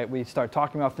office, right? We start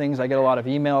talking about things. I get a lot of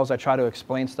emails. I try to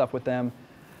explain stuff with them.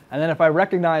 And then if I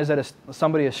recognize that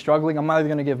somebody is struggling, I'm either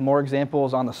going to give more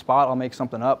examples on the spot. I'll make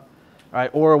something up. Right,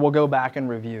 or we'll go back and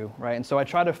review, right? And so I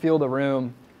try to feel the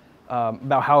room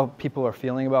about how people are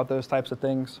feeling about those types of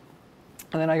things.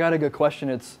 And then I got a good question.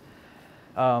 It's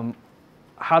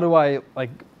how do I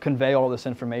convey all this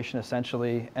information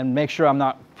essentially and make sure I'm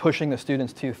not pushing the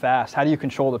students too fast? How do you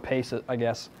control the pace, I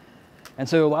guess? And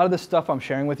so a lot of this stuff I'm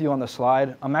sharing with you on the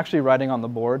slide, I'm actually writing on the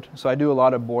board. So I do a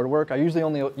lot of board work. I usually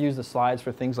only use the slides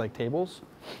for things like tables.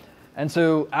 And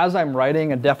so as I'm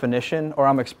writing a definition or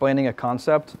I'm explaining a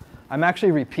concept, I'm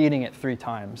actually repeating it 3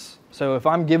 times. So if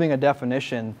I'm giving a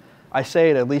definition, I say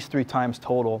it at least 3 times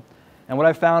total. And what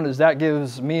I found is that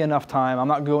gives me enough time. I'm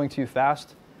not going too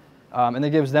fast. And it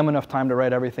gives them enough time to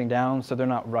write everything down so they're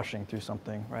not rushing through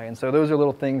something, right? And so those are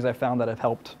little things I found that have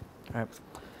helped. Right?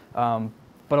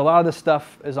 But a lot of this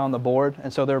stuff is on the board,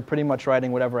 and so they're pretty much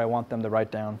writing whatever I want them to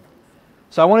write down.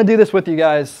 So I want to do this with you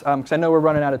guys because I know we're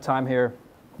running out of time here.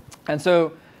 And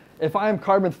so if I am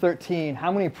carbon-13,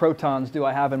 how many protons do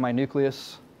I have in my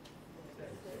nucleus?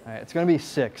 All right, it's going to be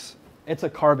 6. It's a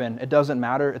carbon. It doesn't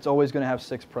matter. It's always going to have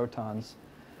 6 protons.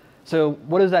 So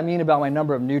what does that mean about my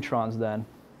number of neutrons then?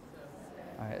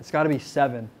 All right, it's got to be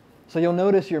 7. So you'll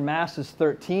notice your mass is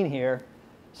 13 here.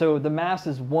 So the mass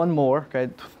is 1 more.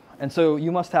 Okay? And so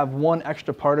you must have 1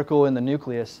 extra particle in the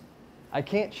nucleus. I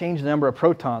can't change the number of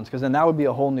protons because then that would be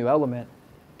a whole new element.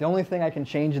 The only thing I can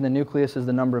change in the nucleus is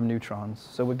the number of neutrons.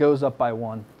 So it goes up by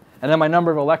 1. And then my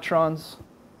number of electrons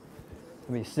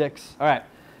will be 6. All right.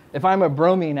 If I'm a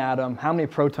bromine atom, how many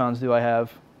protons do I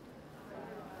have?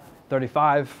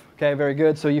 35. Okay, very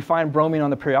good. So you find bromine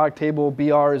on the periodic table.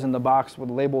 Br is in the box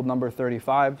with labeled number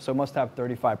 35. So it must have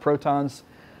 35 protons.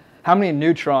 How many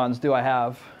neutrons do I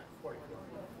have?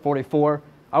 44.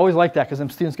 I always like that because some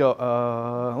students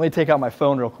go, let me take out my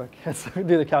phone real quick. Let's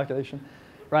do the calculation.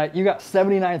 Right, you got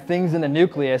 79 things in the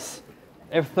nucleus.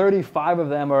 If 35 of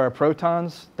them are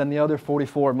protons, then the other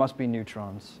 44 must be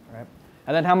neutrons. Right?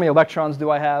 And then how many electrons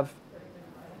do I have?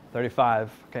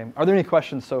 35. Okay. Are there any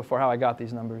questions so far how I got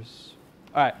these numbers?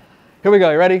 All right, here we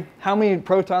go. You ready? How many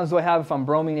protons do I have if I'm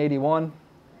bromine 81?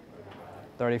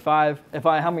 35.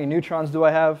 How many neutrons do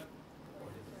I have?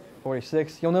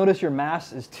 46. You'll notice your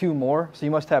mass is 2 more, so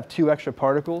you must have 2 extra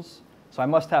particles. So I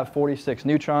must have 46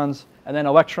 neutrons. And then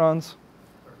electrons?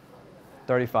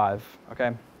 35,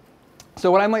 okay?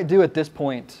 So what I might do at this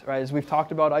point, right, is we've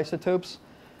talked about isotopes.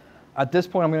 At this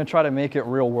point, I'm going to try to make it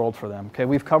real world for them, okay?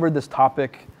 We've covered this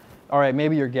topic. All right,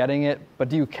 maybe you're getting it, but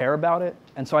do you care about it?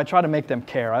 And so I try to make them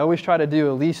care. I always try to do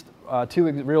at least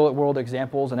 2 real world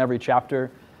examples in every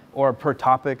chapter or per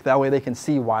topic. That way they can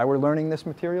see why we're learning this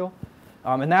material.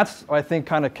 And that's, I think,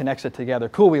 kind of connects it together.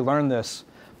 Cool, we learned this,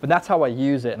 but that's how I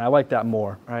use it, and I like that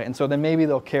more, right? And so then maybe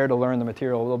they'll care to learn the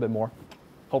material a little bit more,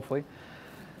 hopefully.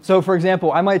 So for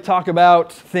example, I might talk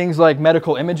about things like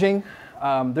medical imaging.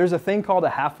 There's a thing called a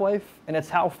half-life, and it's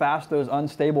how fast those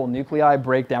unstable nuclei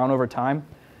break down over time.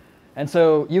 And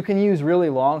so you can use really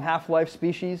long half-life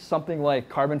species, something like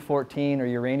carbon-14 or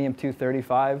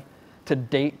uranium-235, to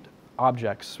date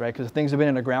objects, right? Because things have been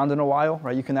in the ground in a while,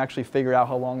 right? You can actually figure out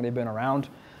how long they've been around.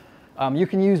 You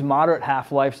can use moderate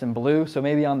half-lives in blue, so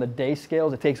maybe on the day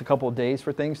scales, it takes a couple of days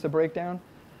for things to break down.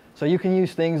 So you can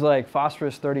use things like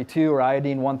phosphorus-32 or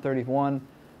iodine-131,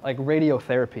 like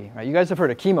radiotherapy, right? You guys have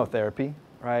heard of chemotherapy,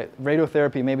 right?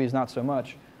 Radiotherapy maybe is not so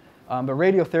much. But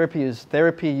radiotherapy is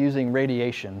therapy using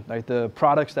radiation, like the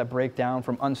products that break down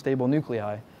from unstable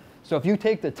nuclei. So if you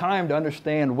take the time to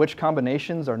understand which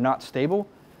combinations are not stable,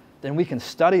 then we can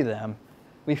study them.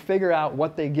 We figure out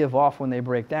what they give off when they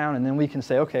break down, and then we can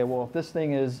say, okay, well, if this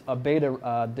thing is a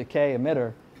beta decay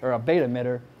emitter, or a beta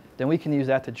emitter, then we can use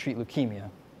that to treat leukemia.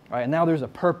 Right? And now there's a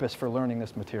purpose for learning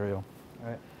this material.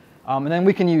 Right? And then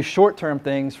we can use short-term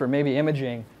things for maybe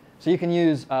imaging. So you can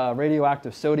use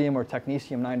radioactive sodium or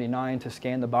technetium-99 to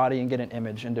scan the body and get an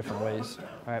image in different ways.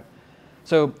 Right?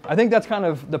 So I think that's kind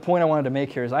of the point I wanted to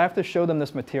make here is I have to show them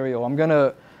this material. I'm going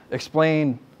to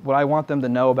explain what I want them to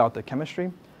know about the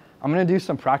chemistry. I'm going to do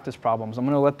some practice problems. I'm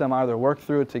going to let them either work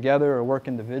through it together or work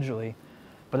individually.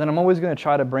 But then I'm always going to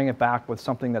try to bring it back with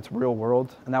something that's real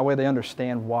world, and that way they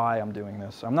understand why I'm doing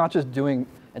this. I'm not just doing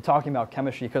and talking about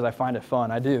chemistry because I find it fun.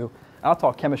 I do. I'll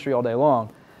talk chemistry all day long,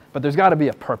 but there's got to be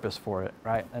a purpose for it,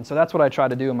 right? And so that's what I try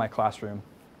to do in my classroom.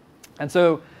 And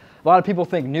so a lot of people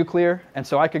think nuclear, and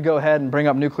so I could go ahead and bring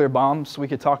up nuclear bombs. We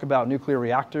could talk about nuclear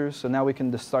reactors, so now we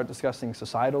can just start discussing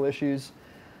societal issues.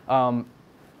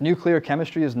 Nuclear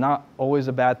chemistry is not always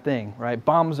a bad thing, right?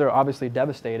 Bombs are obviously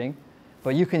devastating,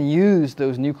 but you can use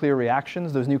those nuclear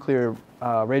reactions, those nuclear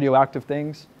radioactive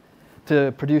things,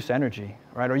 to produce energy,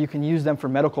 right? Or you can use them for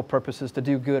medical purposes to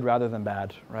do good rather than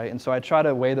bad, right? And so I try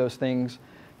to weigh those things,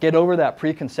 get over that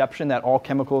preconception that all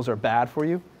chemicals are bad for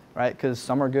you, right? Because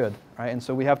some are good, right? And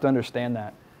so we have to understand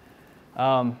that.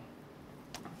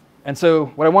 And so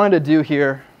what I wanted to do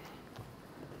here,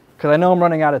 because I know I'm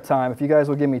running out of time, if you guys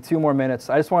will give me 2 more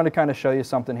minutes, I just wanted to kind of show you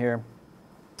something here.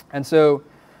 And so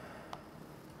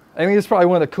I think this is probably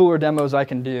one of the cooler demos I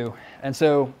can do. And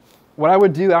so what I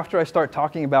would do after I start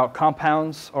talking about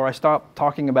compounds or I stop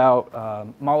talking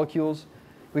about molecules,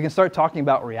 we can start talking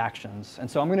about reactions. And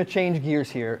so I'm going to change gears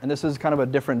here. And this is kind of a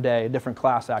different day, a different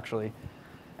class actually.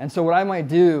 And so what I might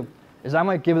do is I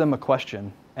might give them a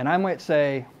question. And I might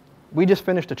say, we just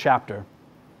finished a chapter.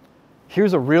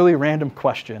 Here's a really random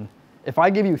question. If I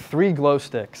give you 3 glow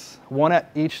sticks, 1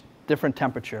 at each different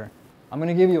temperature, I'm going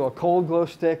to give you a cold glow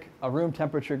stick, a room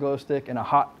temperature glow stick, and a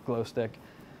hot glow stick.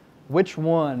 Which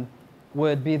one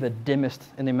would be the dimmest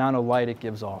in the amount of light it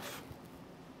gives off?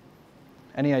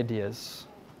 Any ideas?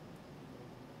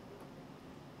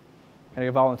 Can I get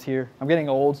a volunteer? I'm getting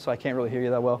old, so I can't really hear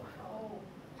you that well.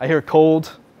 I hear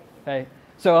cold. Okay.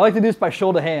 So I like to do this by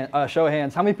show of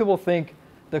hands. How many people think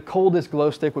the coldest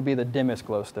glow stick would be the dimmest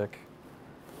glow stick?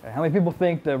 Okay. How many people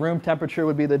think the room temperature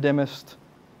would be the dimmest?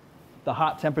 The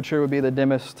hot temperature would be the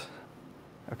dimmest.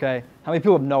 Okay. How many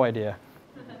people have no idea?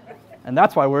 And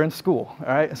that's why we're in school, all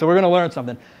right? So we're going to learn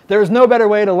something. There's no better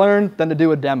way to learn than to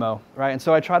do a demo, right? And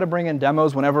so I try to bring in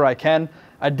demos whenever I can.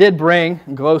 I did bring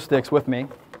glow sticks with me.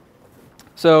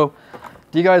 So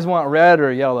do you guys want red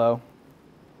or yellow?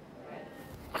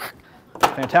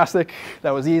 Fantastic.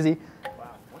 That was easy.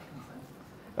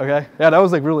 Okay. Yeah, that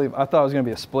was like really, I thought it was going to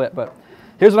be a split, but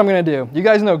here's what I'm going to do. You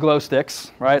guys know glow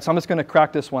sticks, right? So I'm just going to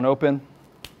crack this one open.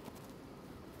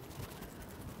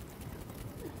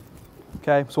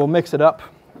 Okay, so we'll mix it up.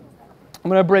 I'm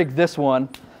going to break this one.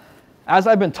 As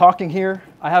I've been talking here,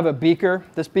 I have a beaker.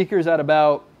 This beaker is at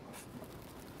about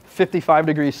 55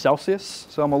 degrees Celsius,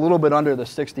 so I'm a little bit under the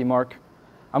 60 mark.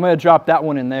 I'm going to drop that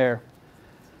one in there.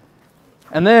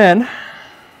 And then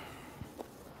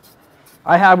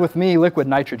I have with me liquid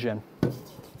nitrogen.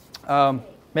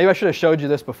 Maybe I should have showed you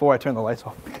this before I turned the lights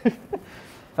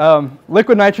off.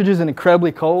 Liquid nitrogen is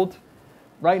incredibly cold.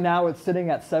 Right now it's sitting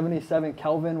at 77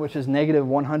 Kelvin, which is negative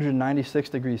 196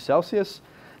 degrees Celsius.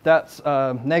 That's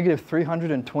negative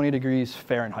 320 degrees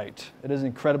Fahrenheit. It is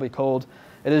incredibly cold.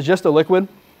 It is just a liquid,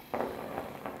 all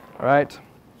right?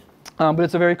 But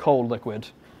it's a very cold liquid.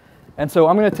 And so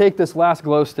I'm going to take this last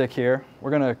glow stick here.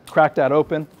 We're going to crack that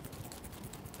open.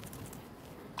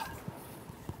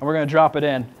 And we're going to drop it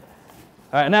in.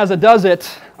 All right, and as it does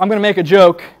it, I'm going to make a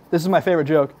joke. This is my favorite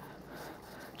joke.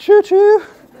 Choo-choo.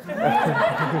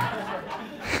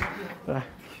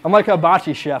 I'm like a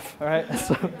hibachi chef, all right?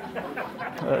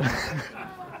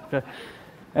 Okay.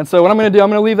 And so what I'm going to do, I'm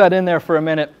going to leave that in there for a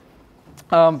minute.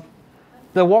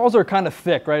 The walls are kind of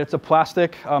thick, right? It's a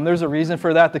plastic. There's a reason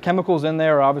for that. The chemicals in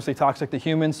there are obviously toxic to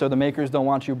humans, so the makers don't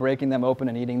want you breaking them open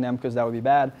and eating them because that would be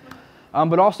bad.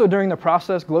 But also during the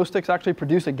process, glow sticks actually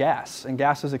produce a gas, and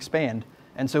gases expand.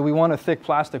 And so we want a thick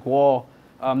plastic wall.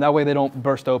 That way they don't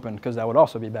burst open because that would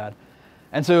also be bad.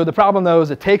 And so the problem, though, is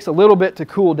it takes a little bit to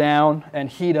cool down and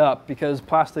heat up because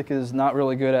plastic is not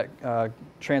really good at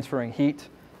transferring heat.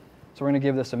 So we're going to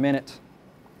give this a minute.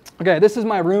 Okay, this is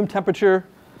my room temperature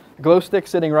glow stick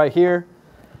sitting right here.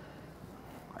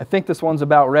 I think this one's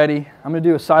about ready. I'm going to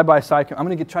do a side-by-side. I'm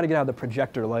going to try to get out of the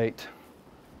projector light.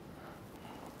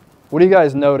 what do you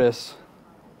guys notice?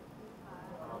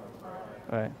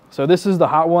 All right, so this is the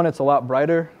hot one. It's a lot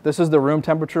brighter. This is the room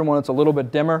temperature one. It's a little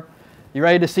bit dimmer. You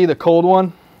ready to see the cold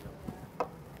one?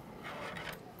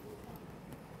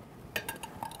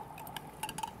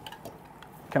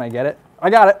 Can I get it? I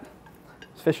got it.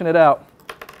 Just fishing it out.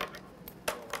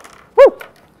 Woo!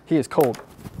 He is cold.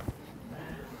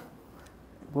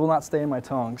 Will not stay in my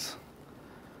tongues.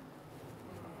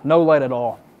 No light at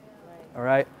all. All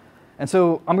right? And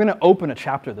so I'm going to open a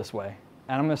chapter this way.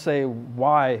 And I'm going to say,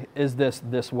 why is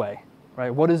this way? Right?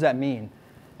 What does that mean?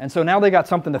 And so now they got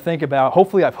something to think about.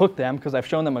 Hopefully I've hooked them because I've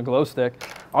shown them a glow stick.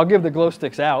 I'll give the glow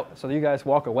sticks out so that you guys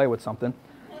walk away with something.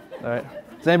 All right?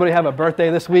 Does anybody have a birthday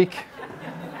this week?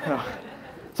 No.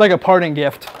 It's like a parting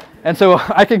gift. And so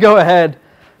I could go ahead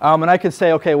and I could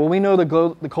say, okay, well, we know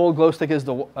the cold glow stick is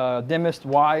the dimmest.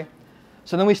 Why?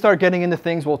 So then we start getting into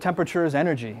things, well, temperature is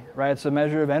energy, right? It's a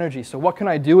measure of energy. So what can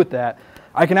I do with that?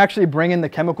 I can actually bring in the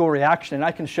chemical reaction, and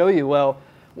I can show you, well,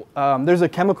 there's a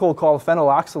chemical called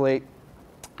phenyloxylate,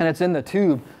 and it's in the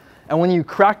tube. And when you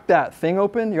crack that thing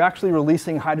open, you're actually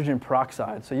releasing hydrogen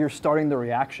peroxide. So you're starting the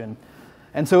reaction.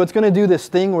 And so it's going to do this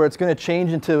thing where it's going to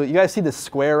change into, you guys see this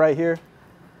square right here?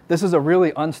 This is a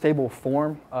really unstable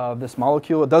form of this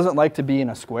molecule. It doesn't like to be in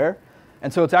a square.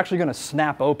 And so it's actually going to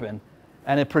snap open.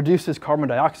 And it produces carbon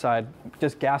dioxide,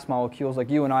 just gas molecules like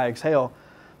you and I exhale.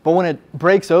 But when it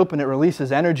breaks open, it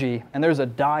releases energy. And there's a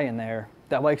dye in there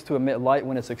that likes to emit light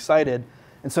when it's excited.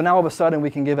 And so now all of a sudden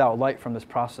we can give out light from this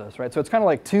process, right? So it's kind of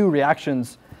like two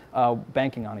reactions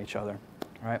banking on each other,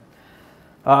 right?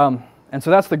 And so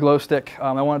that's the glow stick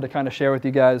I wanted to kind of share with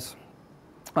you guys.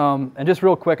 And just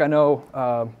real quick, I know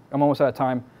I'm almost out of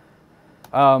time.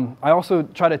 I also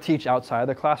try to teach outside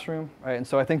the classroom, right? And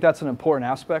so I think that's an important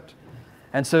aspect.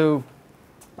 And so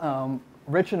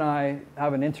Rich and I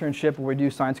have an internship where we do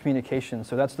science communication.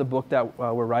 So that's the book that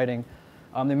we're writing.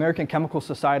 The American Chemical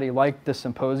Society liked this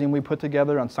symposium we put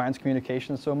together on science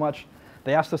communication so much,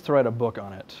 they asked us to write a book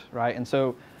on it, right? And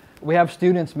so we have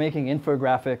students making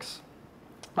infographics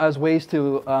as ways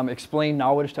to explain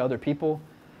knowledge to other people.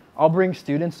 I'll bring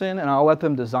students in and I'll let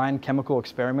them design chemical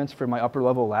experiments for my upper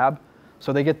level lab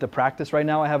so they get the practice. Right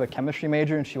now I have a chemistry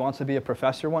major and she wants to be a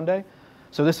professor one day.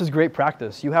 So this is great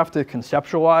practice. You have to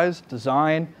conceptualize,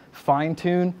 design,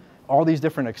 fine-tune all these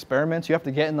different experiments. You have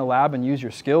to get in the lab and use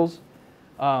your skills.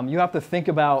 You have to think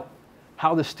about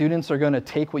how the students are going to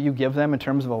take what you give them in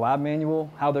terms of a lab manual,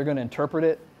 how they're going to interpret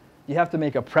it. You have to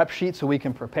make a prep sheet so we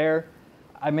can prepare.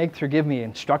 I make her give me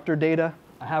instructor data.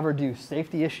 I have her do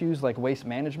safety issues like waste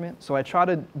management. So I try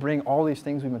to bring all these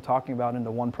things we've been talking about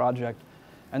into one project.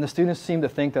 And the students seem to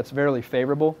think that's very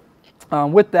favorable.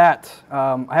 With that,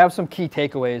 I have some key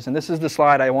takeaways. And this is the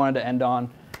slide I wanted to end on.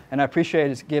 And I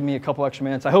appreciate it giving me a couple extra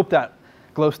minutes. I hope that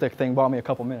glow stick thing bought me a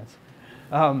couple minutes.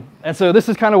 And so this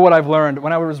is kind of what I've learned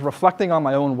when I was reflecting on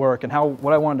my own work and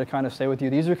what I wanted to kind of say with you.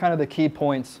 These are kind of the key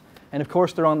points. And of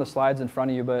course, they're on the slides in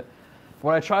front of you. But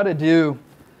what I try to do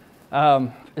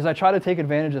is I try to take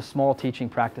advantage of small teaching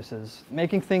practices,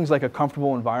 making things like a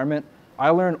comfortable environment. I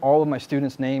learn all of my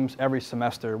students' names every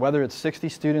semester, whether it's 60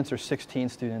 students or 16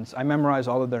 students. I memorize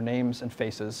all of their names and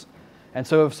faces. And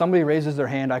so if somebody raises their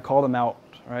hand, I call them out,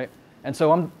 right? And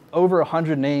so I'm over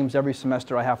 100 names every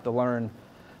semester I have to learn.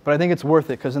 But I think it's worth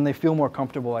it because then they feel more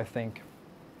comfortable, I think.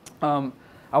 I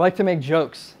like to make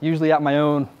jokes, usually at my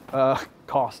own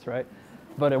cost, right?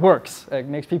 But it works. It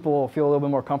makes people feel a little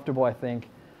bit more comfortable, I think.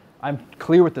 I'm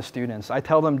clear with the students. I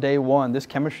tell them day one, this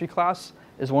chemistry class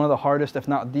is one of the hardest, if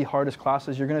not the hardest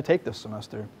classes you're going to take this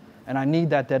semester. And I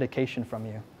need that dedication from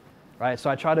you, right?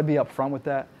 So I try to be upfront with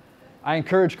that. I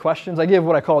encourage questions. I give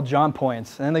what I call John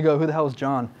points. And then they go, who the hell is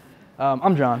John?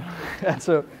 I'm John. And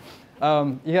so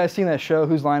you guys seen that show,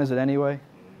 Whose Line Is It Anyway?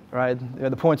 Right? Yeah,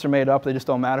 the points are made up. They just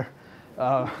don't matter.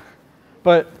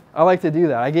 But I like to do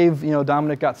that. I gave,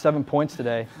 Dominic got 7 points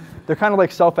today. They're kind of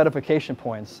like self-edification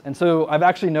points. And so I've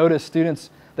actually noticed students,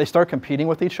 they start competing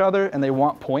with each other and they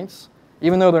want points,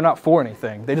 even though they're not for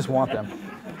anything. They just want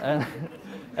them.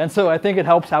 And so I think it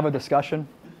helps have a discussion.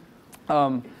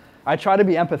 I try to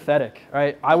be empathetic,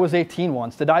 right? I was 18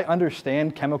 once. Did I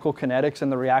understand chemical kinetics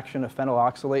and the reaction of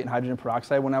phenyloxylate and hydrogen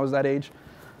peroxide when I was that age?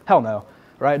 Hell no,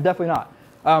 right? Definitely not.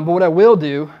 But what I will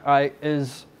do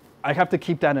is I have to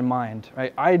keep that in mind,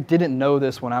 right? I didn't know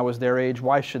this when I was their age.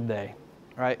 Why should they,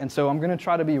 right? And so I'm going to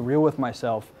try to be real with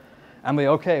myself and be,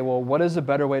 okay, well, what is a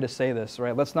better way to say this,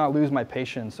 right? Let's not lose my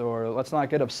patience, or let's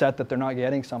not get upset that they're not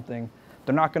getting something.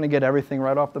 They're not going to get everything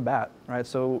right off the bat, right?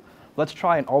 So let's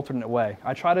try an alternate way.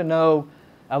 I try to know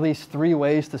at least 3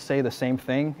 ways to say the same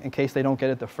thing. In case they don't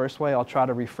get it the first way, I'll try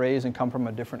to rephrase and come from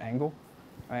a different angle,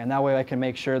 right? And that way I can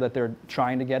make sure that they're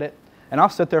trying to get it. and I'll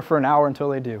sit there for an hour until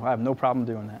they do. I have no problem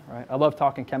doing that, right? I love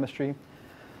talking chemistry.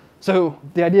 So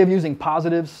the idea of using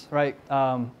positives, right?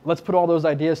 Let's put all those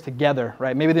ideas together,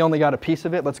 right? Maybe they only got a piece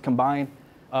of it. Let's combine.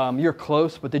 You're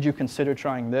close, but did you consider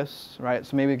trying this, right?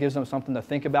 So maybe it gives them something to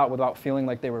think about without feeling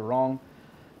like they were wrong.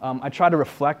 I try to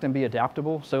reflect and be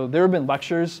adaptable. So there have been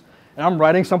lectures, and I'm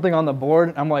writing something on the board,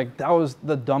 and I'm like, that was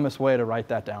the dumbest way to write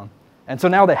that down. And so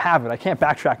now they have it. I can't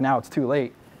backtrack now. It's too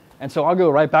late. And so I'll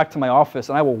go right back to my office,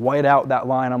 and I will white out that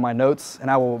line on my notes, and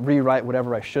I will rewrite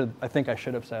whatever I think I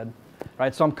should have said.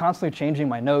 Right? So I'm constantly changing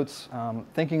my notes,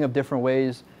 thinking of different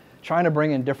ways, trying to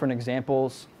bring in different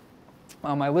examples.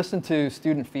 I listen to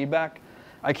student feedback.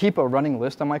 I keep a running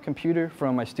list on my computer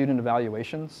from my student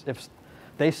evaluations. If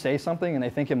they say something and they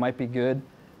think it might be good,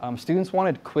 students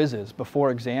wanted quizzes before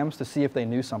exams to see if they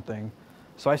knew something.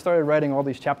 So I started writing all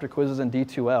these chapter quizzes in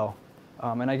D2L,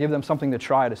 and I give them something to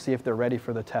try to see if they're ready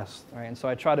for the test. Right? And so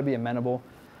I try to be amenable.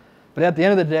 But at the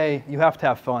end of the day, you have to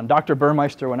have fun. Dr.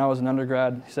 Burmeister, when I was an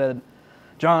undergrad, he said,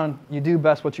 John, you do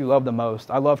best what you love the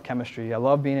most. I love chemistry. I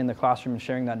love being in the classroom and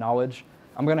sharing that knowledge.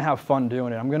 I'm going to have fun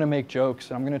doing it. I'm going to make jokes,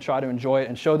 and I'm going to try to enjoy it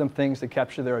and show them things that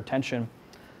capture their attention.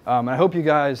 And I hope you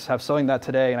guys have studied that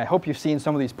today, and I hope you've seen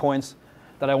some of these points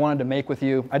that I wanted to make with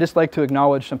you. I just like to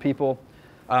acknowledge some people,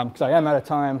 because I am out of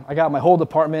time. I got my whole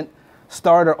department,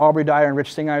 Starter, Aubrey Dyer, and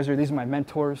Rich Stingheiser. These are my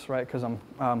mentors, right, because I'm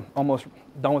almost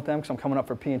done with them because I'm coming up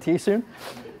for P&T soon.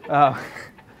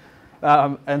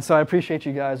 And so I appreciate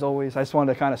you guys always. I just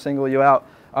wanted to kind of single you out.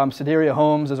 Sideria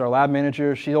Holmes is our lab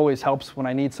manager. She always helps when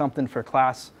I need something for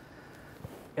class.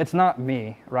 It's not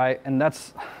me, right? And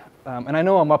that's, and I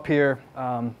know I'm up here.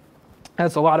 And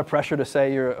it's a lot of pressure to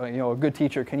say you're a good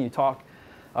teacher. Can you talk?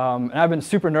 And I've been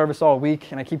super nervous all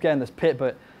week, and I keep getting this pit.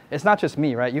 But it's not just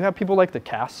me, right? You have people like the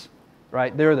Cass,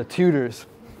 right? They're the tutors.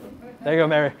 There you go,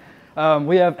 Mary.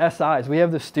 We have SIs. We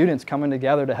have the students coming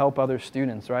together to help other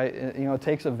students, right? It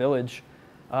takes a village.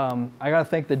 I got to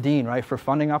thank the dean, right, for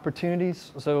funding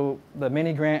opportunities. So the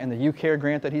mini grant and the UCARE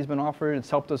grant that he's been offered, it's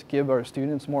helped us give our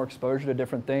students more exposure to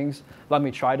different things, let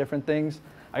me try different things.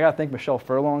 I got to thank Michelle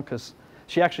Furlong because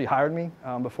she actually hired me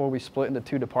before we split into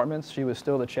 2 departments. She was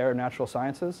still the chair of natural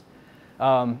sciences.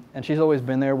 And she's always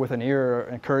been there with an ear or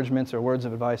encouragements or words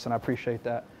of advice, and I appreciate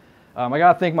that. I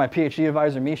got to thank my PhD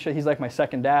advisor, Misha. He's like my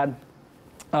second dad.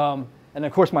 And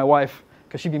of course, my wife,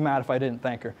 because she'd be mad if I didn't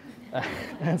thank her.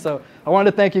 And so I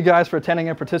wanted to thank you guys for attending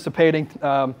and participating.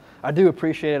 I do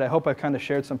appreciate it. I hope I kind of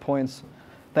shared some points.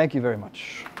 Thank you very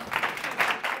much.